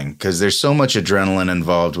a living because there's so much adrenaline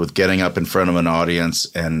involved with getting up in front of an audience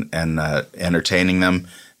and entertaining them,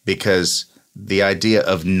 because the idea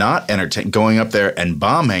of not going up there and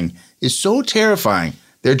bombing is so terrifying.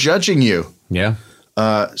 They're judging you. Yeah.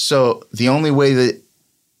 So the only way that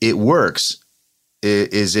it works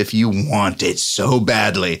is if you want it so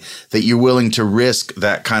badly that you're willing to risk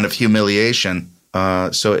that kind of humiliation.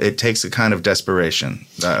 So it takes a kind of desperation.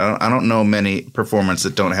 I don't know many performers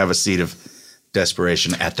that don't have a seed of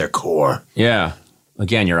desperation at their core. Yeah.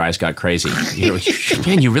 Again, your eyes got crazy.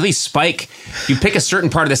 Man, you really spike. You pick a certain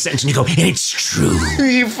part of the sentence and you go, "And it's true."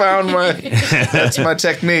 You found that's my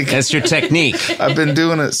technique. That's your technique. I've been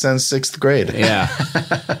doing it since 6th grade. Yeah.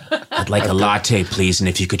 "I'd like a latte, please, and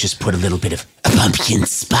if you could just put a little bit of pumpkin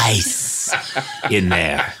spice in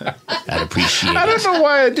there, I'd appreciate it." I don't know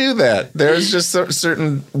why I do that. There's just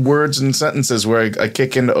certain words and sentences where I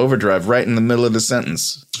kick into overdrive right in the middle of the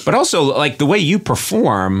sentence. But also, like the way you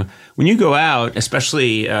perform, when you go out,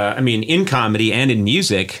 especially, in comedy and in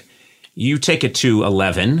music, you take it to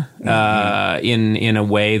 11 in a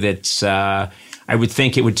way that I would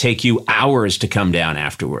think it would take you hours to come down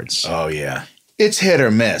afterwards. Oh, yeah. It's hit or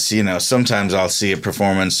miss. Sometimes I'll see a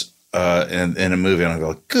performance in a movie and I'll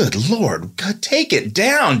go, "Good Lord, take it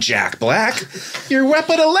down, Jack Black. You're up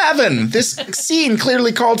at 11. This scene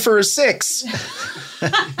clearly called for a 6.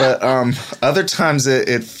 But other times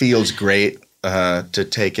it feels great to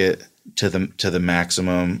take it to the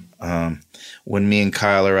maximum. When me and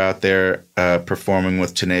Kyle are out there performing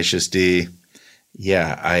with Tenacious D,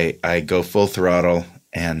 I go full throttle,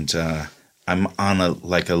 and I'm on a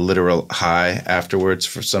literal high afterwards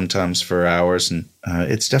sometimes for hours, and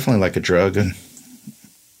it's definitely like a drug. And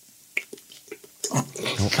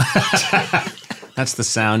that's the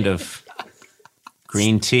sound of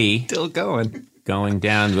green tea. Still Going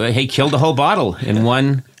down. Hey, killed a whole bottle in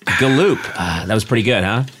one galoop. That was pretty good,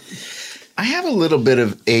 huh? I have a little bit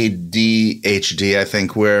of ADHD, I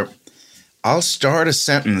think, where I'll start a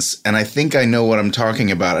sentence and I think I know what I'm talking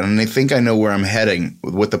about, and I think I know where I'm heading,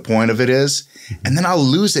 what the point of it is, and then I'll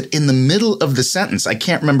lose it in the middle of the sentence. I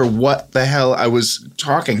can't remember what the hell I was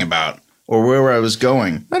talking about or where I was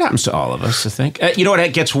going. That happens to all of us, I think. You know what?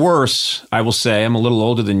 It gets worse, I will say. I'm a little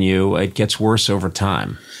older than you. It gets worse over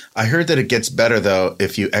time. I heard that it gets better, though,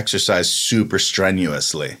 if you exercise super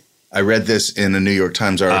strenuously. I read this in a New York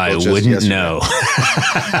Times article I just wouldn't yesterday. know.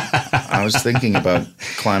 I was thinking about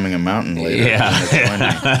climbing a mountain later. Yeah,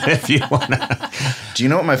 if you want to. Do you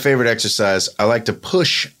know what my favorite exercise? I like to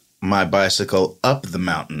push my bicycle up the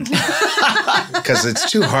mountain because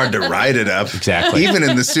it's too hard to ride it up. Exactly. Even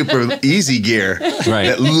in the super easy gear. Right.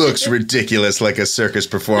 It looks ridiculous, like a circus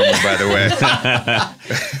performer, by the way.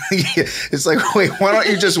 It's like, wait, why don't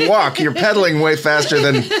you just walk? You're pedaling way faster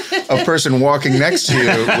than a person walking next to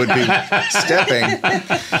you would be stepping.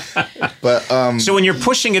 But so when you're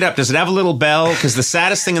pushing it up, does it have a little bell? Because the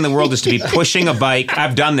saddest thing in the world is to be pushing a bike.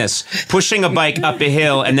 I've done this. Pushing a bike up a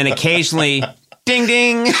hill and then occasionally ding,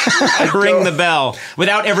 ding, ring the bell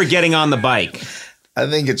without ever getting on the bike. I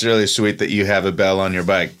think it's really sweet that you have a bell on your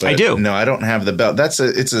bike. But I do. No, I don't have the bell. It's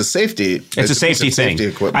a safety. It's a safety thing.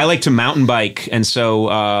 I like to mountain bike, and so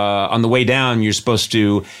on the way down, you're supposed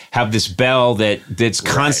to have this bell that's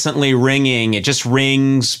constantly ringing. It just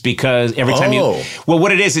rings because every time well,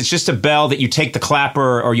 what it is, it's just a bell that you take the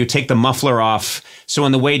clapper or you take the muffler off. So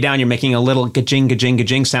on the way down, you're making a little ga-jing, ga-jing,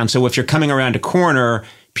 ga-jing sound. So if you're coming around a corner,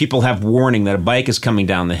 people have warning that a bike is coming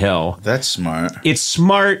down the hill. That's smart. It's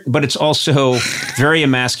smart, but it's also very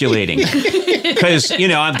emasculating. Because,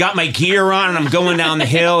 I've got my gear on and I'm going down the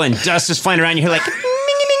hill and dust is flying around. You're like,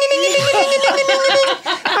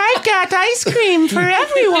 I've got ice cream for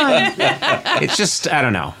everyone. It's just, I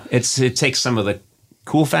don't know. It takes some of the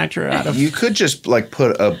cool factor out of it. You could just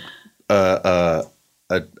put a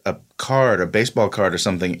card, a baseball card or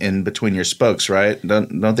something in between your spokes, right?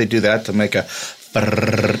 Don't they do that to make a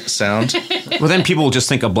sound? Well, then people will just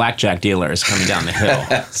think a blackjack dealer is coming down the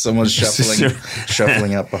hill. Someone's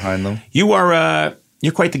shuffling up behind them. You are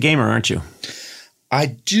You're quite the gamer, aren't you? I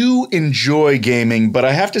do enjoy gaming, but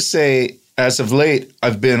I have to say, as of late,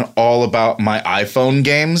 I've been all about my iPhone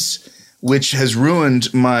games, which has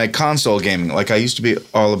ruined my console gaming. Like, I used to be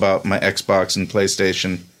all about my Xbox and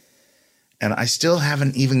PlayStation, and I still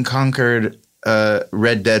haven't even conquered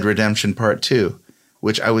Red Dead Redemption Part 2,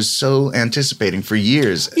 which I was so anticipating for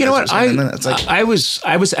years. You know what? I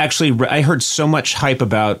heard so much hype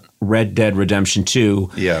about Red Dead Redemption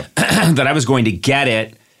 2 that I was going to get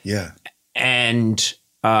it. Yeah. And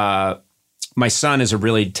my son is a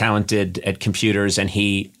really talented at computers, and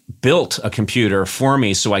he built a computer for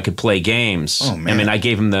me so I could play games. Oh, man. I mean, I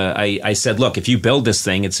gave him I said, look, if you build this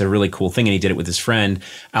thing, it's a really cool thing. And he did it with his friend.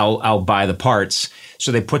 I'll buy the parts.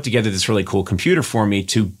 So they put together this really cool computer for me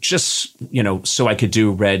to just, so I could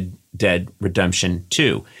do Red Dead Redemption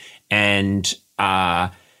 2. And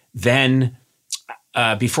then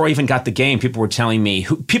before I even got the game, people were telling me,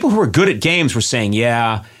 people who were good at games were saying,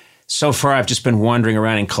 yeah, so far I've just been wandering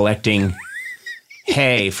around and collecting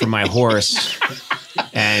hay for my horse.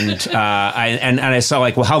 And I saw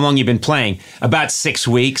like, well, how long you been playing? About 6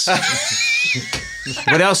 weeks.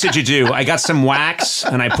 What else did you do? I got some wax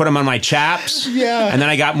and I put them on my chaps. Yeah. And then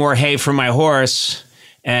I got more hay for my horse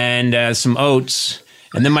and some oats.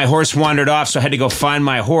 And then my horse wandered off, so I had to go find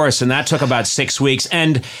my horse, and that took about 6 weeks.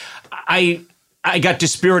 And I got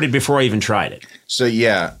dispirited before I even tried it. So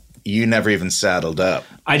yeah, you never even saddled up.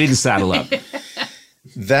 I didn't saddle up.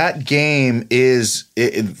 That game is,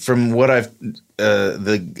 from what I've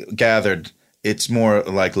gathered, it's more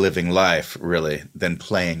like living life, really, than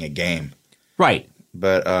playing a game. Right.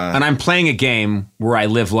 But and I'm playing a game where I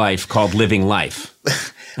live life called Living Life.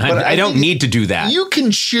 I don't need to do that. You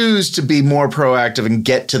can choose to be more proactive and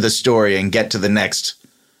get to the story and get to the next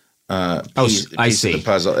piece I see. of the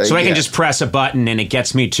puzzle. So I can just press a button and it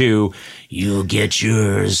gets me to, you get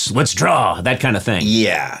yours, let's draw, that kind of thing.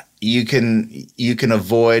 Yeah. You can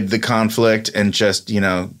avoid the conflict and just,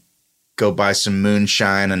 go buy some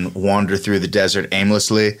moonshine and wander through the desert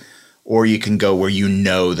aimlessly, or you can go where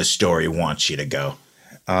the story wants you to go.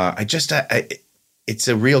 It's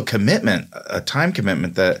a real commitment, a time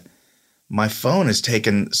commitment that my phone has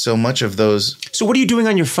taken so much of those. So what are you doing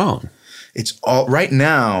on your phone? It's all right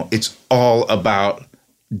now. It's all about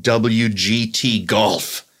WGT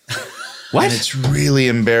golf. What? And it's really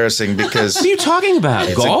embarrassing because what are you talking about?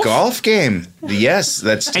 It's golf? a golf game. Yes,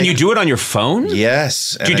 and you do it on your phone?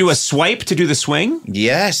 Yes. Do you do a swipe to do the swing?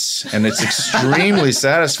 Yes, and it's extremely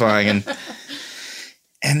satisfying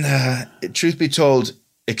and truth be told,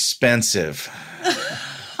 expensive.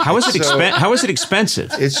 How is it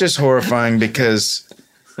expensive? It's just horrifying because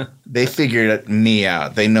they figured me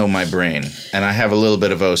out. They know my brain, and I have a little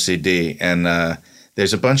bit of OCD. And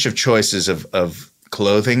there's a bunch of choices of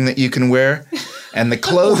clothing that you can wear, and the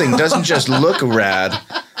clothing doesn't just look rad,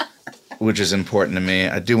 which is important to me.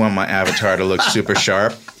 I do want my avatar to look super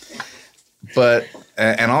sharp, but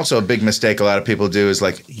and also a big mistake a lot of people do is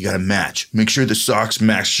like, you got to match. Make sure the socks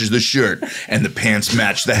match the shirt and the pants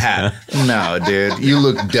match the hat. No, dude, you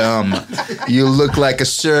look dumb. You look like a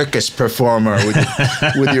circus performer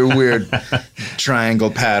with your weird triangle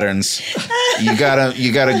patterns. You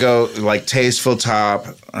gotta go like tasteful top,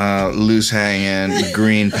 loose hanging,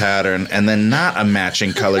 green pattern, and then not a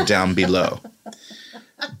matching color down below.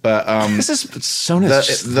 But this is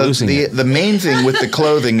Sona's losing it. The main thing with the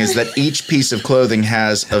clothing is that each piece of clothing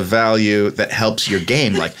has a value that helps your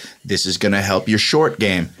game. Like, this is going to help your short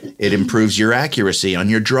game. It improves your accuracy on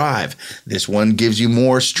your drive. This one gives you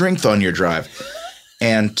more strength on your drive.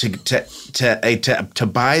 And to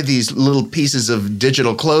buy these little pieces of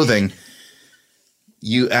digital clothing,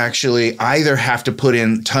 you actually either have to put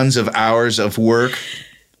in tons of hours of work,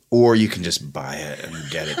 or you can just buy it and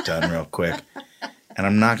get it done real quick. And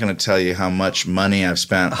I'm not going to tell you how much money I've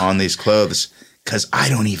spent on these clothes because I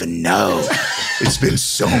don't even know. It's been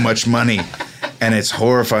so much money, and it's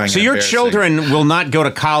horrifying. So your children will not go to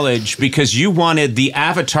college because you wanted the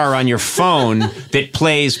avatar on your phone that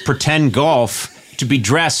plays pretend golf to be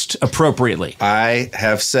dressed appropriately. I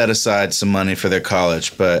have set aside some money for their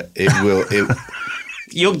college, but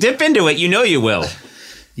You'll dip into it. You know you will.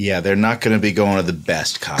 Yeah, they're not going to be going to the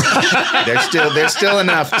best college. There's still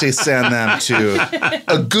enough to send them to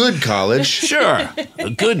a good college. Sure, a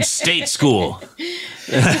good state school.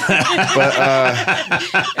 But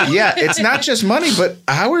yeah, it's not just money, but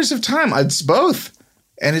hours of time. It's both,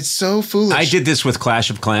 and it's so foolish. I did this with Clash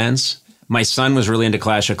of Clans. My son was really into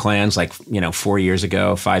Clash of Clans, like 5 years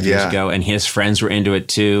ago, and his friends were into it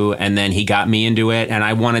too. And then he got me into it, and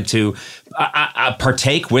I wanted to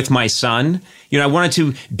partake with my son. I wanted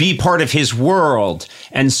to be part of his world,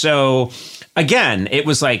 and so again, it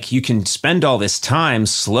was like you can spend all this time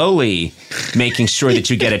slowly making sure that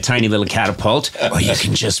you get a tiny little catapult, or you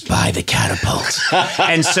can just buy the catapult.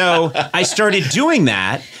 And so I started doing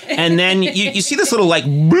that. And then you see this little like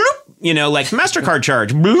bloop, like MasterCard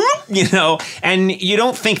charge, bloop, and you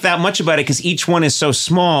don't think that much about it because each one is so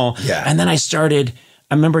small. Yeah. And then I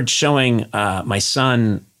remembered showing my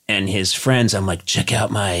son and his friends, I'm like, check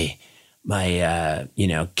out my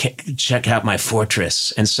check out my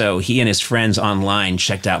fortress. And so he and his friends online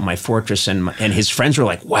checked out my fortress, and his friends were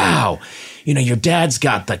like, wow, your dad's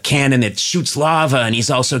got the cannon that shoots lava, and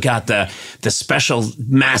he's also got the special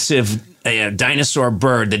massive dinosaur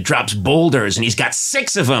bird that drops boulders, and he's got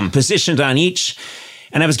 6 of them positioned on each.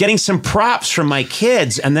 And I was getting some props from my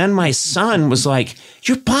kids, and then my son was like,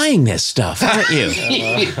 "You're buying this stuff, aren't you?"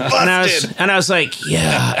 and I was like,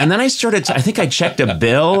 "Yeah." And then I started. I think I checked a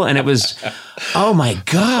bill, and it was, oh my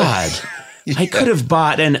God, I could have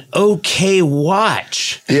bought an OK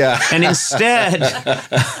watch. Yeah. And instead,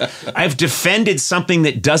 I've defended something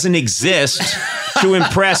that doesn't exist to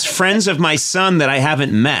impress friends of my son that I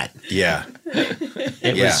haven't met. Yeah.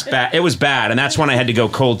 It was bad. It was bad, and that's when I had to go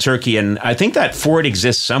cold turkey. And I think that fort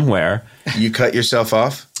exists somewhere. You cut yourself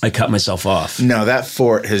off? I cut myself off. No, that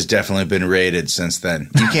fort has definitely been raided since then.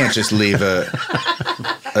 You can't just leave a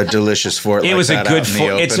delicious fort. It was a good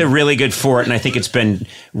fort. It's a really good fort, and I think it's been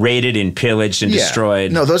raided and pillaged and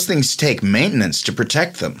destroyed. No, those things take maintenance to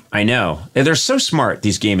protect them. I know. They're so smart,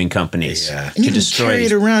 these gaming companies. Yeah. And you can carry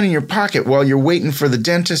it around in your pocket while you're waiting for the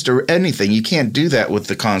dentist or anything. You can't do that with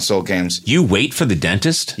the console games. You wait for the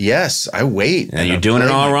dentist? Yes, I wait. And you're doing it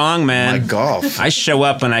all wrong, man. My golf. I show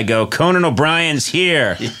up and I go, Conan O'Brien's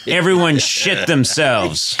here. Everyone shit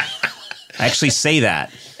themselves. I actually say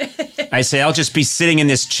that. I say, I'll just be sitting in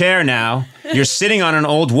this chair now. You're sitting on an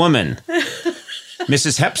old woman.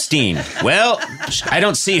 Mrs. Hepstein. Well, I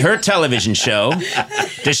don't see her television show.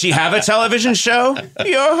 Does she have a television show?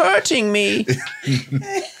 You're hurting me.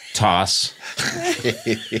 Toss.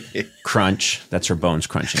 Crunch. That's her bones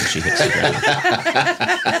crunching. She hits the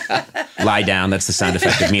ground. Lie down. That's the sound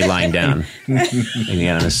effect of me lying down. Hanging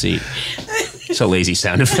out on a seat. It's a lazy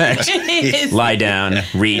sound effect. Lie down.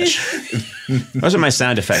 Reach. Those are my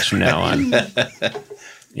sound effects from now on.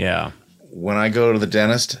 Yeah. When I go to the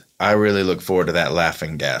dentist, I really look forward to that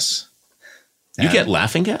laughing gas. You get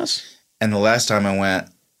laughing gas? And the last time I went,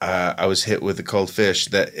 I was hit with a cold fish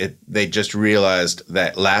they just realized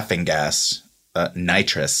that laughing gas,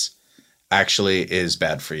 nitrous, actually is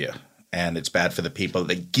bad for you. And it's bad for the people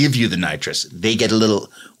that give you the nitrous. They get a little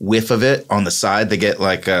whiff of it on the side. They get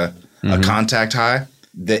like a contact high.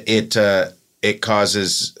 It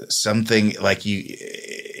causes something like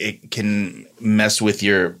it can mess with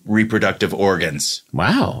your reproductive organs.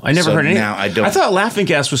 Wow. I never heard anything. Now I thought laughing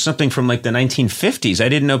gas was something from like the 1950s. I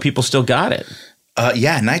didn't know people still got it.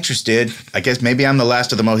 Yeah, nitrous did. I guess maybe I'm the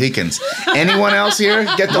last of the Mohicans. Anyone else here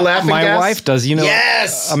get the laughing gas? My wife does.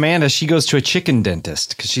 Yes! Amanda, she goes to a chicken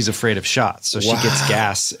dentist because she's afraid of shots. So she gets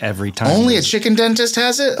gas every time. Only a chicken dentist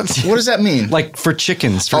has it? What does that mean? Like for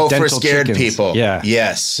chickens, for dental for scared chickens. people. Yeah.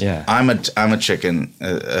 Yes. Yeah. I'm a chicken.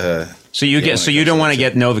 So you don't want to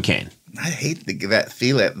get Novocaine? I hate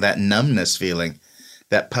that numbness feeling.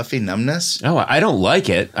 That puffy numbness? Oh, I don't like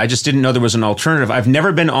it. I just didn't know there was an alternative. I've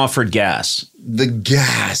never been offered gas. The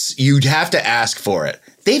gas. You'd have to ask for it.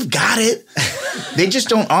 They've got it. They just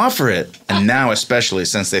don't offer it. And now, especially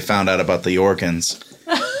since they found out about the organs.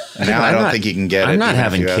 Now I don't think you can get it. I'm not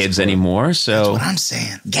having kids anymore, so. That's what I'm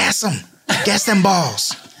saying. Gas them. Gas them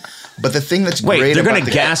balls. But the thing that's great about they're going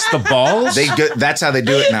to gas the balls? That's how they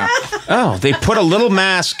do it now. Oh, they put a little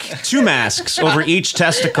mask, 2 masks over each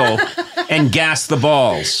testicle and gas the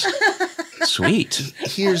balls. Sweet.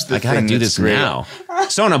 Here's the thing. I got to do this now.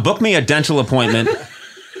 Sona, book me a dental appointment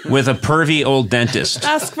with a pervy old dentist.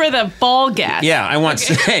 Ask for the ball gas. Yeah, I want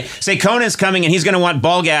say Conan's coming and he's going to want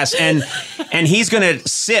ball gas and he's going to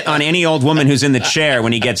sit on any old woman who's in the chair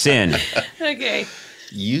when he gets in. Okay.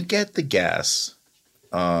 You get the gas.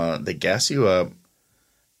 They gas you up,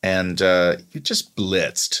 and you're just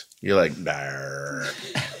blitzed. You're like, Barr.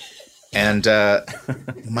 And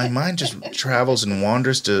my mind just travels and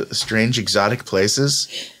wanders to strange, exotic places.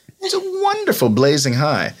 It's a wonderful blazing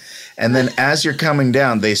high. And then as you're coming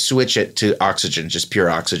down, they switch it to oxygen, just pure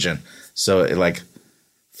oxygen. So it like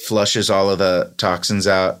flushes all of the toxins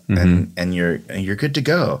out, and you're good to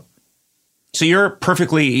go. So you're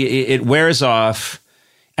perfectly. It wears off,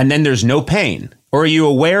 and then there's no pain. Or are you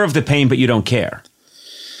aware of the pain, but you don't care?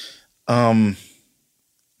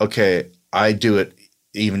 Okay, I do it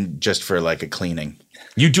even just for like a cleaning.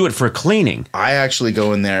 You do it for cleaning. I actually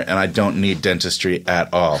go in there and I don't need dentistry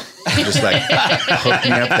at all. Just like hook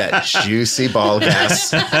me up that juicy ball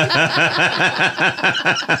gas.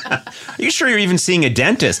 Are you sure you're even seeing a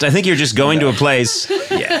dentist? I think you're just going to a place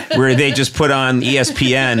where they just put on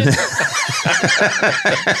ESPN.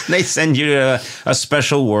 They send you to a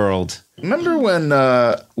special world. Remember when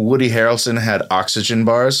Woody Harrelson had oxygen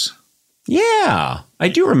bars? Yeah, I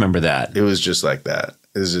do remember that. It was just like that.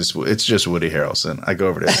 It's just Woody Harrelson. I go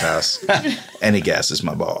over to his house and he gasses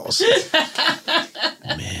my balls.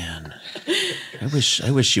 Man, I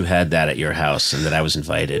wish you had that at your house and that I was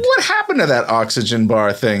invited. What happened to that oxygen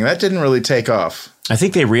bar thing? That didn't really take off. I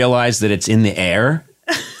think they realized that it's in the air.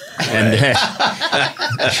 And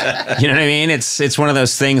you know what I mean? It's one of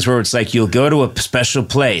those things where it's like you'll go to a special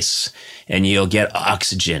place and you'll get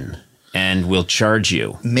oxygen and we'll charge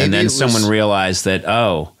you. Maybe and then someone realized that,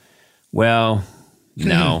 oh, well,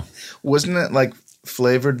 no. Wasn't it like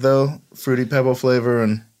flavored though? Fruity Pebble flavor?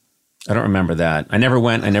 And I don't remember that. I never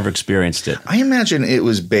went. I never experienced it. I imagine it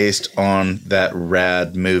was based on that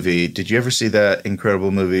rad movie. Did you ever see that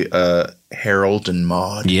incredible movie, Harold and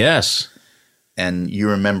Maude? Yes. And you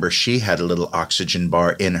remember she had a little oxygen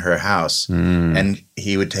bar in her house, and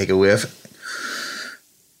he would take a whiff,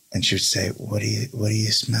 and she would say, "What do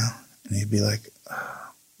you smell?" And he'd be like,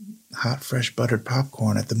 "Hot, fresh buttered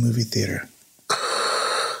popcorn at the movie theater."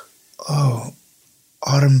 "Oh,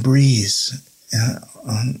 autumn breeze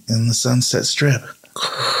in the Sunset Strip."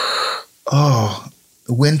 "Oh,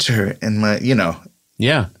 winter in my,"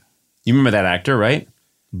 Yeah. You remember that actor, right?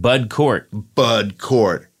 Bud Cort. Bud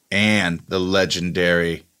Cort. And the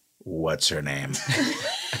legendary, what's her name?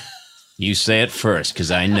 You say it first,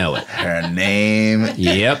 because I know it. Her name.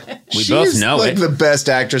 Yep. We both know like it. the best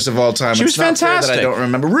actress of all time. She was It's not fair fantastic. that I don't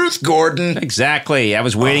remember. Ruth Gordon. Exactly. I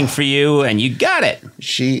was waiting for you, and you got it.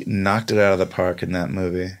 She knocked it out of the park in that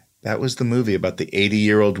movie. That was the movie about the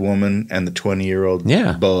 80-year-old woman and the 20-year-old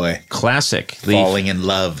boy. Classic. Falling in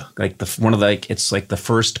love. Like it's like the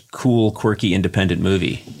first cool, quirky, independent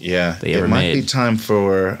movie. Yeah. They ever it might made. be time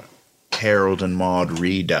for Harold and Maude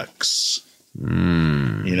Redux. You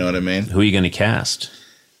know what I mean? Who are you going to cast?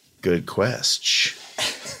 Good question.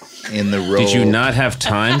 In the role. Did you not have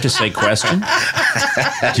time to say question?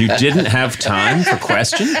 You didn't have time for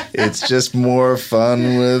question? It's just more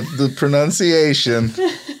fun with the pronunciation.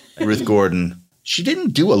 Ruth Gordon. She didn't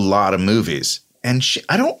do a lot of movies. And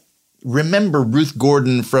I don't remember Ruth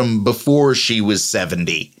Gordon from before she was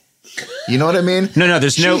 70. You know what I mean? No,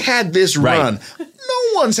 there's she had this run.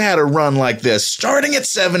 No one's had a run like this, starting at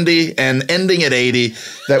 70 and ending at 80,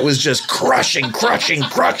 that was just crushing. Do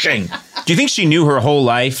you think she knew her whole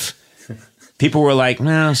life? People were like,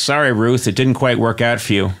 no, sorry, Ruth, it didn't quite work out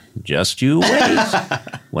for you. Just you wait.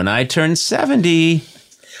 When I turn 70...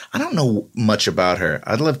 I don't know much about her.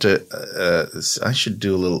 I'd love to I should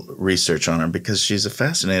do a little research on her because she's a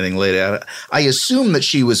fascinating lady. I assume that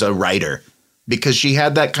she was a writer because she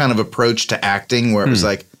had that kind of approach to acting where it was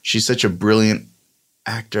like, she's such a brilliant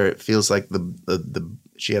actor. It feels like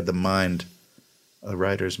she had the mind, a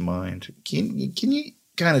writer's mind. Can you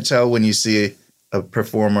kind of tell when you see a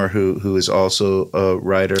performer who is also a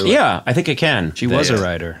writer? Yeah, I think I can. She was a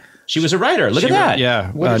writer. She was a writer. Look at that.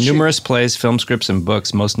 Yeah. Numerous plays, film scripts, and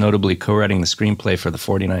books, most notably co-writing the screenplay for the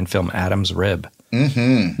 1949 film Adam's Rib.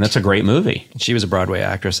 Mm-hmm. That's a great movie. She was a Broadway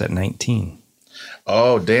actress at 19.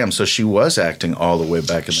 Oh, damn. So she was acting all the way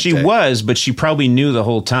back in the day. She was, but she probably knew the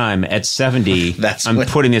whole time at 70,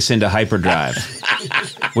 putting this into hyperdrive,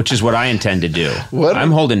 which is what I intend to do.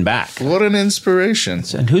 I'm holding back. What an inspiration.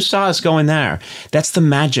 And who saw us going there? That's the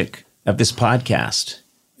magic of this podcast.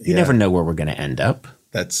 You never know where we're going to end up.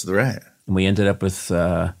 That's right. And we ended up with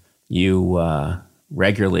you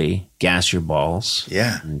regularly gas your balls.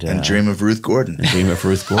 Yeah, and dream of Ruth Gordon.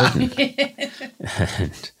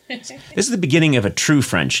 This is the beginning of a true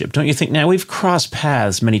friendship, don't you think? Now, we've crossed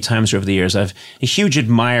paths many times over the years. I'm a huge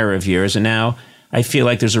admirer of yours, and now I feel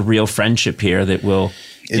like there's a real friendship here that will...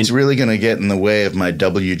 It's really going to get in the way of my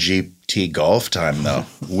WGT golf time, though,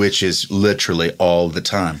 which is literally all the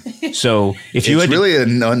time. So if you it's really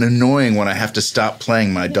annoying when I have to stop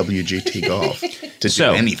playing my WGT golf to do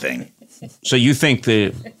anything. So you think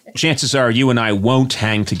the chances are you and I won't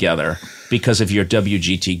hang together because of your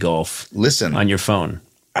WGT golf on your phone?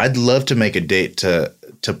 I'd love to make a date to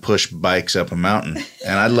push bikes up a mountain,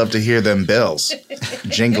 and I'd love to hear them bells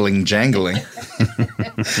jingling, jangling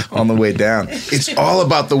on the way down. It's all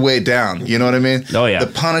about the way down. You know what I mean? Oh, yeah.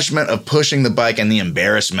 The punishment of pushing the bike and the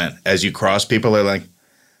embarrassment as you cross people are like,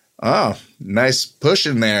 oh, nice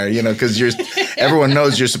pushing there, because everyone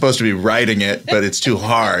knows you're supposed to be riding it, but it's too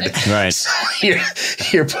hard. Right. So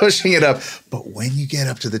you're pushing it up. But when you get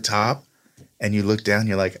up to the top and you look down,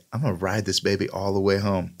 you're like, I'm going to ride this baby all the way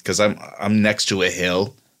home. Because I'm next to a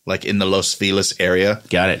hill, like in the Los Feliz area.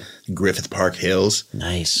 Got it. Griffith Park Hills.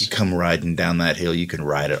 Nice. You come riding down that hill, you can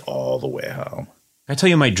ride it all the way home. Can I tell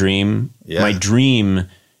you my dream? Yeah. My dream,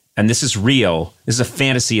 and this is real, this is a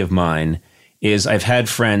fantasy of mine, is I've had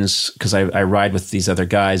friends, because I ride with these other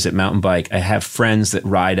guys at mountain bike, I have friends that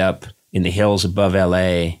ride up in the hills above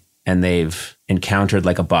LA and they've encountered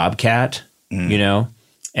like a bobcat, you know?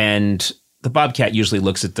 And the bobcat usually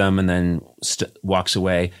looks at them and then walks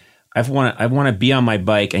away. I want to be on my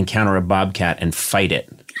bike, encounter a bobcat and fight it.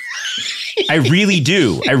 I really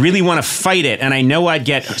do. I really want to fight it. And I know I'd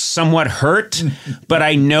get somewhat hurt, but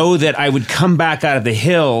I know that I would come back out of the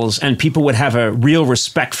hills and people would have a real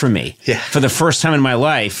respect for me. Yeah. For the first time in my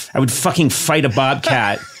life, I would fucking fight a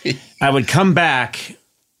bobcat. I would come back.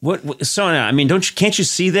 Sona, I mean, can't you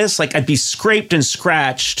see this? Like, I'd be scraped and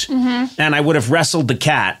scratched, and I would have wrestled the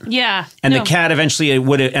cat. Yeah. And the cat eventually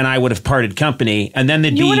and I would have parted company, and then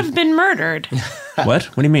You would have been murdered, What?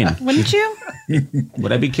 What do you mean? wouldn't you?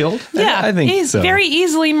 Would I be killed? Yeah, I think he's so. very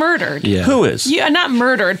easily murdered. Yeah. Who is? Not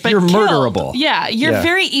murdered, but You're killed. murderable. Yeah, you're Yeah.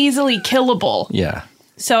 very easily killable. Yeah.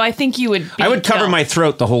 So I think you would be I would cover killed. my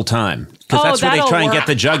throat the whole time, because Oh, that's where they that'll try and work. get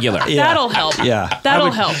the jugular. That'll help. Yeah.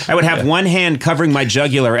 That'll help. I would have one hand covering my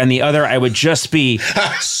jugular, and the other I would just be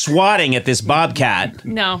swatting at this bobcat.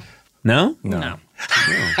 No. No? No.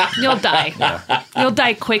 You'll die. You'll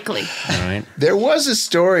die quickly. All right. There was a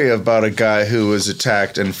story about a guy who was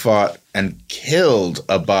attacked and fought and killed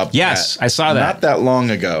a bobcat. Yes, I saw that. Not that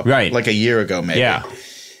long ago. Right. Like a year ago, maybe. Yeah.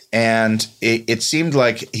 And it seemed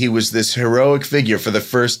like he was this heroic figure for the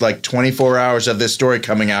first like 24 hours of this story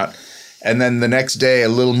coming out. And then the next day, a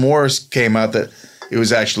little more came out that it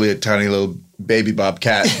was actually a tiny little baby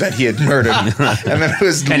bobcat that he had murdered. And then it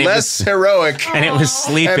was less heroic. And it was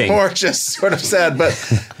sleeping. And more just sort of sad.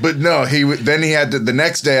 But no, then he had to, the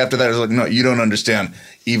next day after that, I was like, no, you don't understand.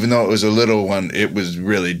 Even though it was a little one, it was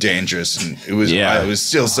really dangerous. And it was, Yeah. it was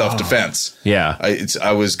still self-defense. Yeah.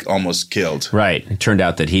 I was almost killed. Right. It turned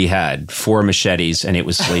out that he had 4 machetes and it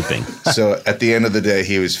was sleeping. So at the end of the day,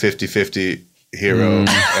 he was 50-50 hero and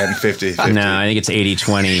 50-50. No, I think it's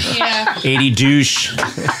 80-20. Yeah. 80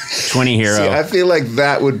 douche, 20 hero. See, I feel like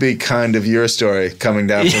that would be kind of your story coming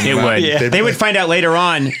down from the It mountain. would. They would find out later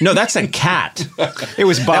on, no, that's a cat. It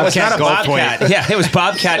was That was Bobcat not a bobcat. Yeah, it was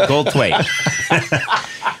Bobcat Goldthwait.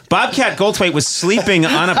 Bobcat Goldthwait was sleeping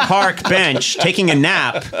on a park bench, taking a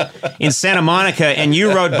nap in Santa Monica, and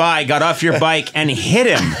you rode by, got off your bike, and hit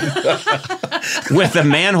him with the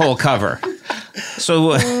manhole cover.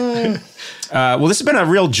 So, well, this has been a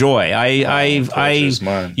real joy. pleasure's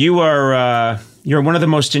mine. You're one of the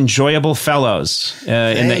most enjoyable fellows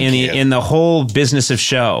in the whole business of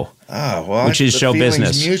show. Oh, well, Which is the show feeling's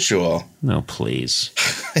business. mutual. No, please.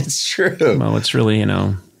 It's true. Well, it's really,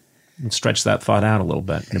 let's stretch that thought out a little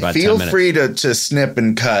bit in about 10 Feel minutes. free to snip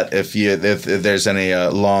and cut if there's any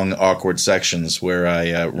long, awkward sections where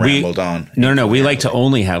I rambled on. No. We like to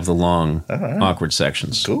only have the long, awkward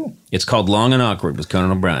sections. Cool. It's called Long and Awkward with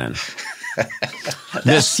Conan O'Brien.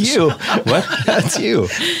 That's you. What? That's you.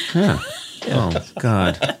 Oh,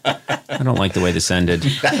 God. I don't like the way this ended.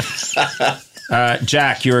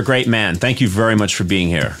 Jack, you're a great man. Thank you very much for being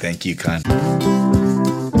here. Thank you, Con.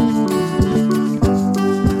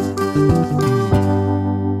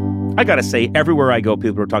 I gotta say, everywhere I go,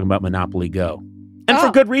 people are talking about Monopoly Go. And for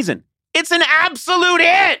good reason. It's an absolute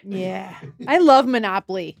hit! Yeah. I love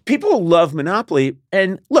Monopoly. People love Monopoly.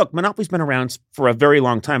 And look, Monopoly's been around for a very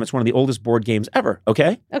long time. It's one of the oldest board games ever,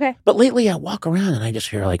 okay? Okay. But lately I walk around and I just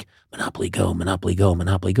hear like, Monopoly Go, Monopoly Go,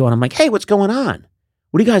 Monopoly Go. And I'm like, hey, what's going on?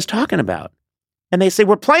 What are you guys talking about? And they say,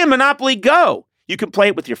 we're playing Monopoly Go. You can play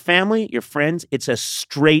it with your family, your friends. It's a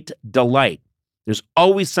straight delight. There's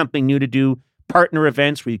always something new to do. Partner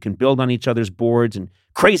events where you can build on each other's boards and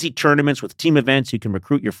crazy tournaments with team events you can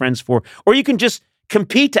recruit your friends for, or you can just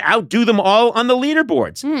compete to outdo them all on the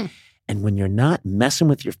leaderboards. And when you're not messing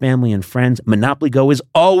with your family and friends, Monopoly Go is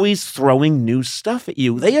always throwing new stuff at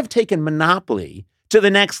you. They have taken Monopoly to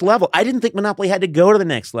the next level. I didn't think Monopoly had to go to the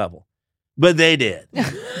next level, but they did.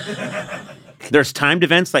 There's timed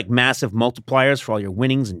events like massive multipliers for all your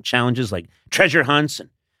winnings and challenges like treasure hunts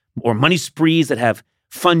or money sprees that have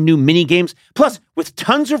fun new mini games. Plus, with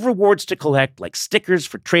tons of rewards to collect, like stickers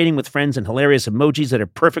for trading with friends and hilarious emojis that are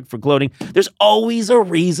perfect for gloating, there's always a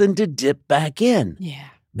reason to dip back in. Yeah.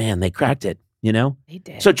 Man, they cracked it, you know? They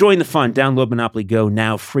did. So join the fun. Download Monopoly Go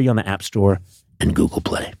now, free on the App Store and Google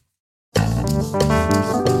Play.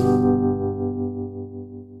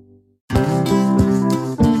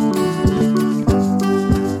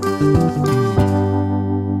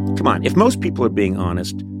 on. If most people are being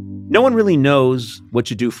honest, no one really knows what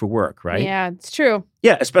you do for work, right? Yeah, it's true.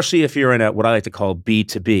 Yeah, especially if you're in a what I like to call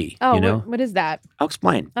B2B. Oh, you know? what is that? I'll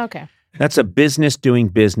explain. Okay. That's a business doing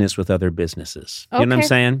business with other businesses. You know what I'm Okay.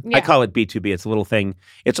 saying? Yeah. I call it B2B. It's a little thing.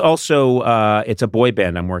 It's also it's a boy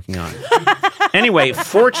band I'm working on. Anyway,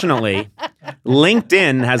 fortunately,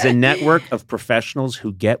 LinkedIn has a network of professionals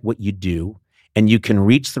who get what you do, and you can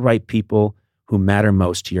reach the right people who matter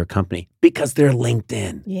most to your company because they're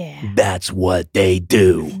LinkedIn. Yeah. That's what they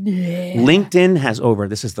do. LinkedIn has over,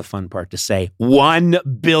 this is the fun part to say, 1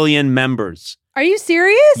 billion members. Are you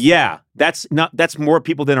serious? Yeah, that's more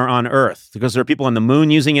people than are on Earth because there are people on the moon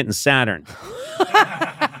using it and Saturn.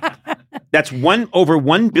 That's over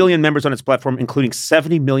 1 billion members on its platform, including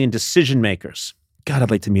 70 million decision makers. God, I'd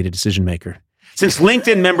like to meet a decision maker. Since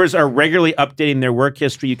LinkedIn members are regularly updating their work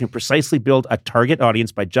history, you can precisely build a target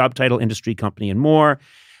audience by job title, industry, company, and more.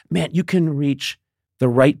 Man, you can reach the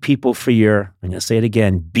right people for your, I'm going to say it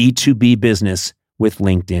again, B2B business with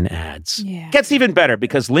LinkedIn ads. Yeah. Gets even better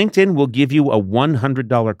because LinkedIn will give you a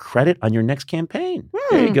 $100 credit on your next campaign.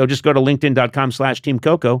 There you go. Just go to linkedin.com/Team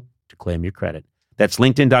Coco to claim your credit. That's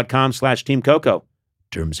linkedin.com/Team Coco.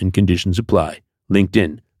 Terms and conditions apply.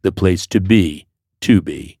 LinkedIn, the place to be, to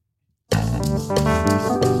be.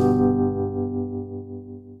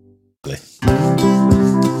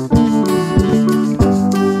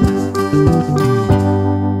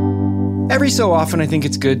 Every so often, I think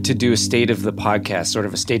it's good to do a state of the podcast, sort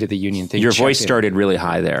of a state of the union thing. Your Check voice in. started really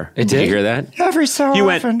high there. It Did you did? hear that? Every so You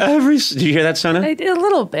often. went Did you hear that, Sana? I did a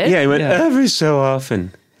little bit. Yeah, he went Yeah. every so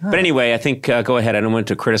often. But anyway, I think go ahead. I don't want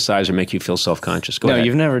to criticize or make you feel self-conscious. Go No, ahead.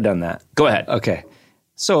 you've never done that. Go ahead. Okay.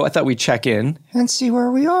 So I thought we'd check in and see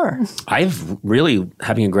where we are. I've really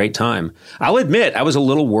having a great time. I'll admit, I was a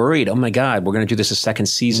little worried. Oh my God, we're going to do this a second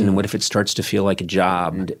season, and what if it starts to feel like a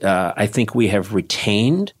job? And, I think we have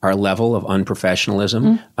retained our level of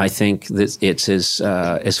unprofessionalism. I think that it's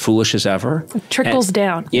as foolish as ever. It trickles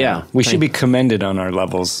down. Yeah, We should be commended on our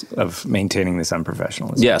levels of maintaining this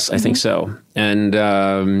unprofessionalism. Yes, I think so. And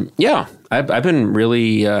yeah, I've been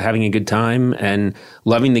really having a good time and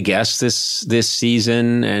loving the guests this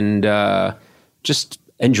season, and just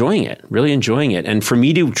enjoying it, really enjoying it. And for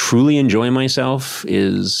me to truly enjoy myself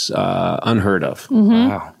is unheard of.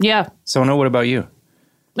 Wow. Yeah. Sona, what about you?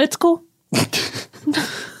 It's cool.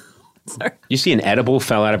 You see an edible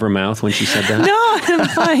fell out of her mouth when she said that? No, I'm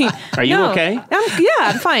fine. Are you No. okay?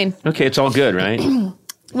 I'm fine. Okay, it's all good, right?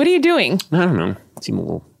 What are you doing? I don't know. Seem a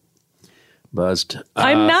little buzzed.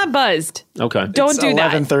 I'm not buzzed. Okay. Don't do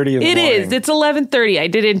that. 11:30 in the It is. morning. It's 11:30. I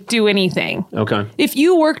didn't do anything. Okay. If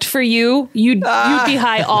you worked for you'd be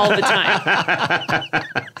high all the time.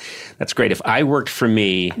 That's great. If I worked for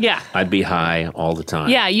me, Yeah. I'd be high all the time.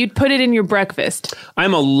 Yeah, you'd put it in your breakfast.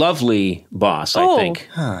 I'm a lovely boss, I Oh. think.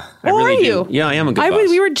 I Oh, really are do. you? Yeah, I am a good boss.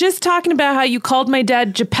 We were just talking about how you called my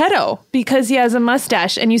dad Geppetto because he has a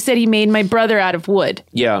mustache, and you said he made my brother out of wood.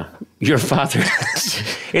 Yeah. Your father.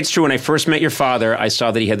 It's true. When I first met your father, I saw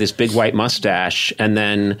that he had this big white mustache, and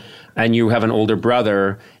you have an older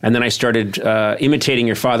brother. And then I started imitating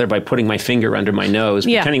your father by putting my finger under my nose,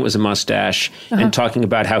 Yeah. pretending it was a mustache, and talking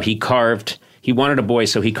about how he wanted a boy,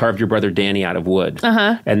 so he carved your brother Danny out of wood.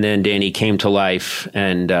 And then Danny came to life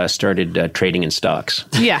and started trading in stocks.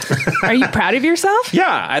 Yeah. Are you proud of yourself?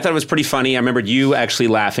 Yeah, I thought it was pretty funny. I remembered you actually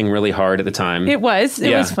laughing really hard at the time. It was.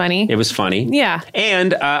 It was funny. It was funny. Yeah.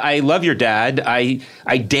 And I love your dad.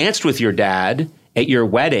 I danced with your dad at your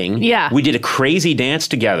wedding. Yeah. We did a crazy dance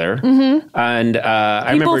together. And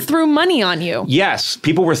I People remember threw money on you. Yes,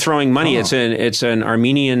 people were throwing money. It's an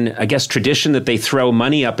Armenian, I guess, tradition that they throw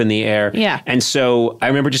money up in the air. Yeah. And so I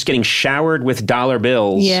remember just getting showered with dollar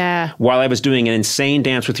bills. Yeah. While I was doing an insane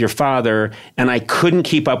dance with your father, and I couldn't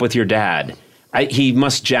keep up with your dad. He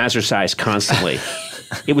must jazzercise constantly.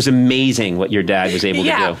 It was amazing what your dad was able to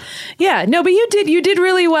do. Yeah. No, but you did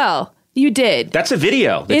really well. You did. That's a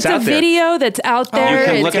video. That's It's a out there. video that's out there. You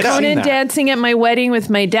can It's look it up. Conan dancing at my wedding with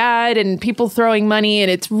my dad and people throwing money,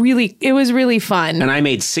 and it was really fun. And I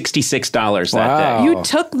made $66 that Wow. day. You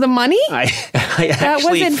took the money? I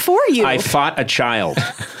actually, wasn't for you. I fought a child.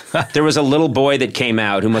 There was a little boy that came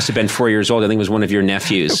out who must have been 4 years old. I think it was one of your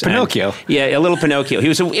nephews. Pinocchio. And- yeah, a little Pinocchio. He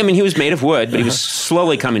was made of wood, but he was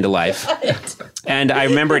slowly coming to life. And I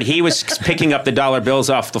remembered he was picking up the dollar bills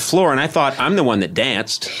off the floor, and I thought, I'm the one that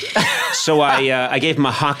danced. So I gave him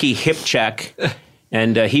a hockey hip check,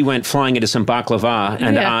 and he went flying into some baklava,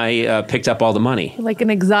 and Yeah. I picked up all the money. Like an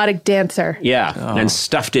exotic dancer. Yeah, and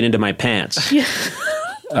stuffed it into my pants.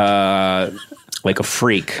 Like a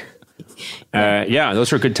freak. Yeah,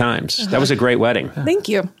 those were good times. That was a great wedding. Thank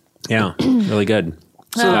you. Yeah, really good.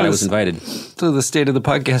 Glad I was invited. So the state of the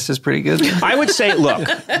podcast is pretty good. I would say, look,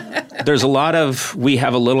 we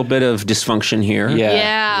have a little bit of dysfunction here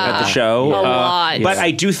Yeah. at the show. A lot. But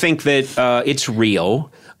I do think that it's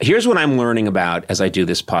real. Here's what I'm learning about as I do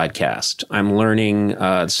this podcast. I'm learning,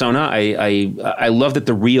 Sona, I love that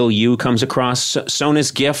the real you comes across.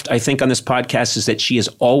 Sona's gift, I think, on this podcast is that she is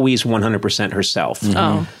always 100% herself.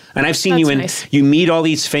 Oh. And I've seen That's you in, nice. you meet all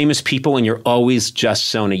these famous people and you're always just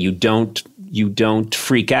Sona. You don't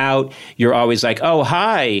freak out. You're always like, oh,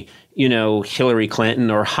 hi, Hillary Clinton,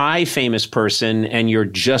 or hi, famous person, and you're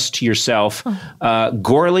just yourself.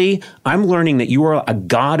 Gorley, I'm learning that you are a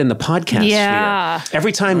god in the podcast Yeah. sphere.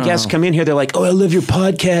 Every time guests come in here, they're like, oh, I love your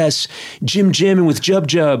podcast, Jim and with Jub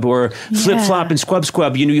Jub, or Flip Flop and Squub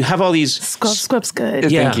Squub. You have all these. Squub's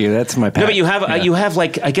good. Yeah. Thank you. That's my No, passion. but you have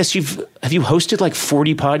like, I guess have you hosted like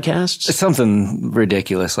 40 podcasts? It's something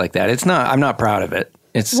ridiculous like that. I'm not proud of it.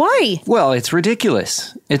 Why? Well, it's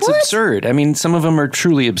ridiculous. It's absurd. I mean, some of them are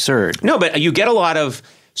truly absurd. No, but you get a lot of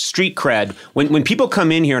street cred when people come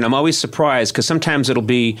in here, and I'm always surprised because sometimes it'll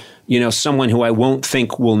be someone who I won't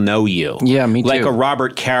think will know you. Yeah, me too. Like a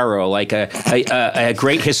Robert Caro, like a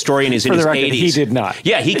great historian is in For his the record, 80s. he did not.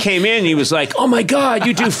 Yeah, he came in and he was like, "Oh my God,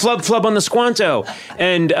 you do flub on the Squanto,"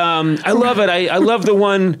 and I love it. I love the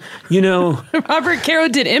one, Robert Caro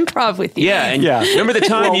did improv with you. Yeah, and remember the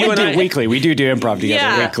time you we and do I weekly. We do improv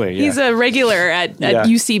together weekly. Yeah. He's a regular at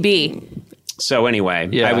UCB. So anyway,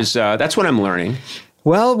 Yeah. I was. That's what I'm learning.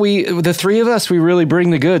 Well, the three of us, we really bring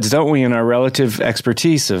the goods, don't we, in our relative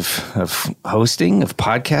expertise of hosting, of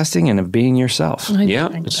podcasting, and of being yourself. Yeah,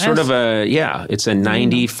 it's sort of it's a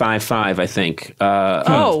 95.5, I think.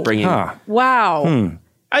 Bringing. Wow.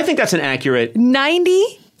 I think that's an accurate.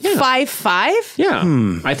 95.5? Yeah,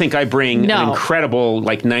 I think I bring No. an incredible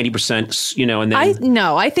 90%. And then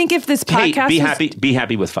I think if this hey, podcast be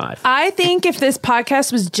happy with 5. I think if this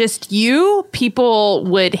podcast was just you, people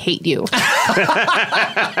would hate you.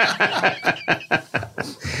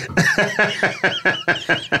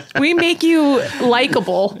 We make you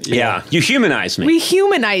likable. Yeah, you humanize me. We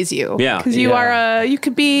humanize you. Yeah. Because you are, you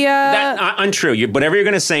could be, Untrue. Whatever you're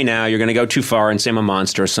going to say now, you're going to go too far and say I'm a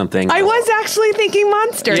monster or something. I was actually thinking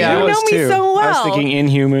monster. Yeah, I you was know me too. so well. I was thinking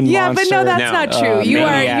inhuman Yeah, monster. but no, that's not true. You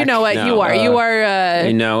are, maniac. you know what you are. You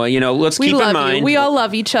are, let's we keep love in mind. you. We all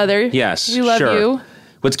love each other. Yes, We love sure. you.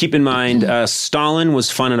 Let's keep in mind, Stalin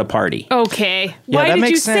was fun at a party. Okay. Yeah, Why that did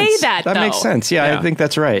makes you sense. say that, That though? makes sense. Yeah, Yeah. I think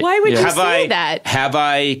that's right. Why would Yeah. you say that? Have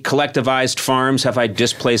I collectivized farms? Have I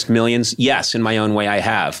displaced millions? Yes, in my own way, I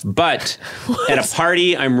have. But at a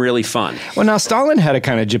party, I'm really fun. Well, now, Stalin had a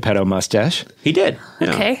kind of Geppetto mustache. He did.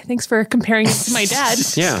 Yeah. Okay. Thanks for comparing it to my dad.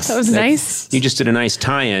 Yeah. That was nice. You just did a nice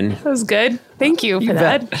tie-in. That was good. Thank you for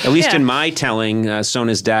that. At least Yeah. in my telling,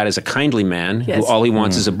 Sona's dad is a kindly man Yes. who all he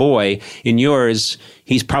wants is a boy. In yours,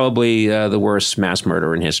 he's probably the worst mass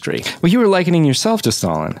murderer in history. Well, you were likening yourself to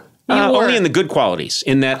Stalin. You were. Only in the good qualities,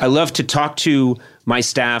 in that I love to talk to my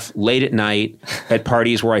staff late at night at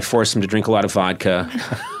parties where I force them to drink a lot of vodka,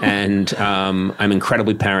 and I'm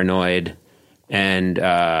incredibly paranoid. And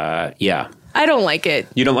I don't like it.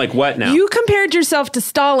 you don't like what now? You compared yourself to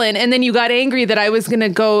Stalin, and then you got angry that I was going to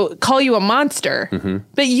go call you a monster. Mm-hmm.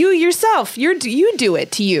 But you yourself, you do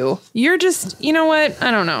it to you. You're just, you know what?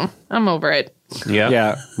 I don't know. I'm over it. yeah.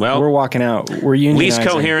 Yeah. Well, we're walking out. We're unionizing. least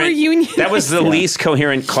coherent. We're unionizing. That was the least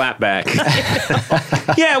coherent clapback.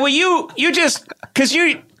 Yeah. Well, you just because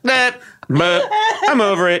you. I'm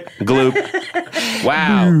over it. Gloop.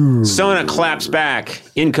 Wow. Sona claps back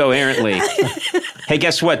incoherently. Hey,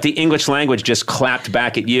 guess what? The English language just clapped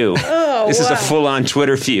back at you. Oh, This is a full-on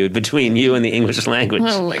Twitter feud between you and the English language.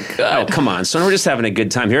 Oh my God. Oh, come on, Sona. We're just having a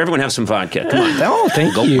good time here. Everyone have some vodka. Come on. Oh,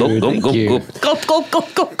 thank Go, you. go, go, Thank go, you. go. Gulp, gulp,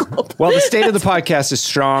 gulp, gulp, gulp. Well, the state of the podcast is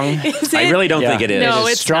strong. Is I it? really don't think it is. No, It is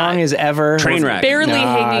it's strong not. as ever. Train wreck. barely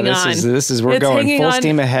hanging this on. We're It's going hanging full on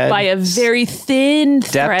steam ahead. by a very thin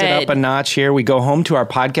Stepped thread. it up a notch here. We go home to our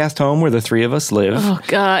podcast home where the three of us live. Oh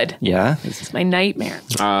God, Yeah. it's my nightmare.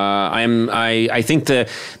 I think the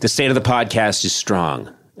state of the podcast is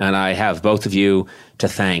strong, and I have both of you to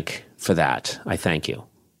thank for that. I thank you.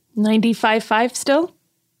 95.5 still.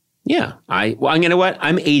 Yeah. You know what?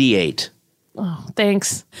 I'm 88. Oh,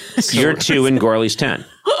 thanks. You're 2 and Gorley's 10.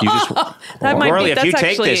 You just That might Gorley, be. if That's you take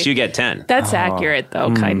actually, this, you get 10. That's accurate,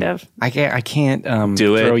 though, kind of. I can't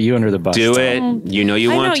Do it. throw you under the bus. Do it. You know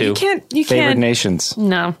you I know want to. you can't. You Favored can't. nations.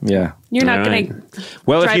 No, Yeah. you're not All going right. to.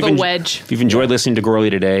 Well, drive if a you've wedge. if you've enjoyed listening to Gorley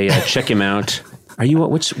today, check him out. Are you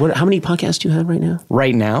what? How many podcasts do you have right now?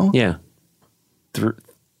 Right now? Yeah. 2,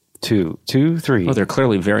 3. Oh, they're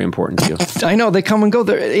clearly very important to you. I know they come and go.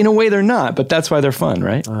 In a way, they're not, but that's why they're fun,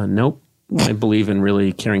 right? Nope. I believe in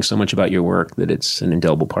really caring so much about your work that it's an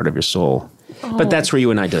indelible part of your soul. But that's where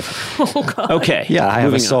you and I differ. Oh, God. Okay. Yeah, I have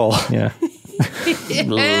a moving soul. on. Yeah.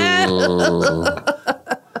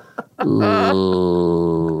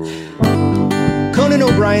 Conan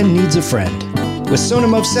O'Brien Needs a Friend, with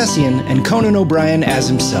Sonam Movsesian and Conan O'Brien as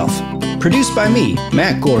himself. Produced by me,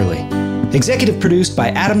 Matt Gorley. Executive produced by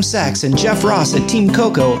Adam Sachs and Jeff Ross at Team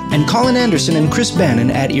Coco and Colin Anderson and Chris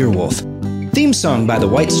Bannon at Earwolf. Theme song by the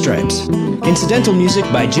White Stripes. Incidental music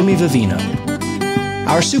by Jimmy Vivino.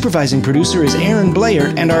 Our supervising producer is Aaron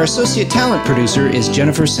Blair, and our associate talent producer is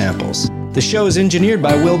Jennifer Samples. The show is engineered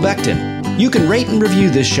by Will Beckton. You can rate and review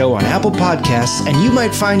this show on Apple Podcasts, and you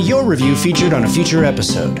might find your review featured on a future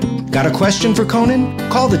episode. Got a question for Conan?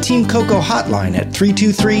 Call the Team Coco hotline at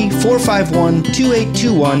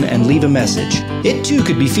 323-451-2821 and leave a message. It too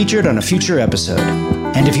could be featured on a future episode.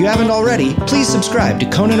 And if you haven't already, please subscribe to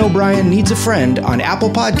Conan O'Brien Needs a Friend on Apple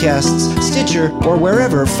Podcasts, Stitcher, or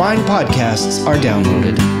wherever fine podcasts are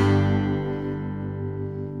downloaded.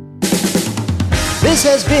 This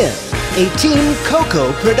has been a Team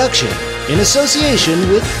Coco production in association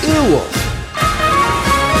with Earwolf.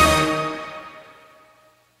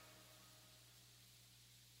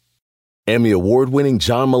 Emmy award-winning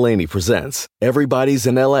John Mulaney presents Everybody's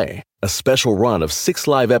in L.A., a special run of 6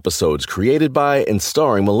 live episodes created by and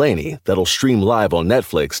starring Mulaney that'll stream live on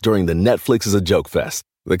Netflix during the Netflix is a Joke Fest.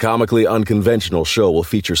 The comically unconventional show will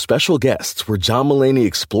feature special guests where John Mulaney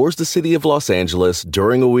explores the city of Los Angeles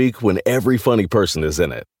during a week when every funny person is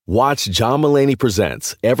in it. Watch John Mulaney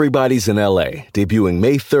Presents Everybody's in L.A., debuting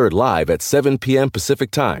May 3rd live at 7 p.m.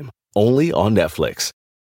 Pacific Time, only on Netflix.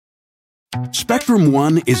 Spectrum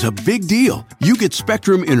One is a big deal. You get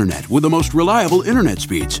Spectrum Internet with the most reliable internet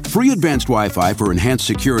speeds, free advanced Wi-Fi for enhanced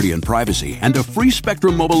security and privacy, and a free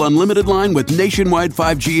Spectrum Mobile Unlimited line with nationwide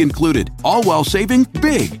 5G included, all while saving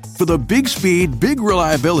big. For the big speed, big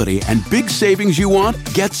reliability, and big savings you want,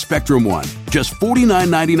 get Spectrum One. Just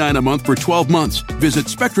 $49.99 a month for 12 months. Visit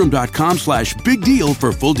spectrum.com/big deal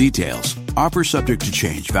for full details. Offer subject to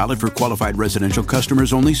change. Valid for qualified residential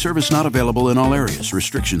customers only. Service not available in all areas.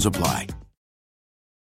 Restrictions apply.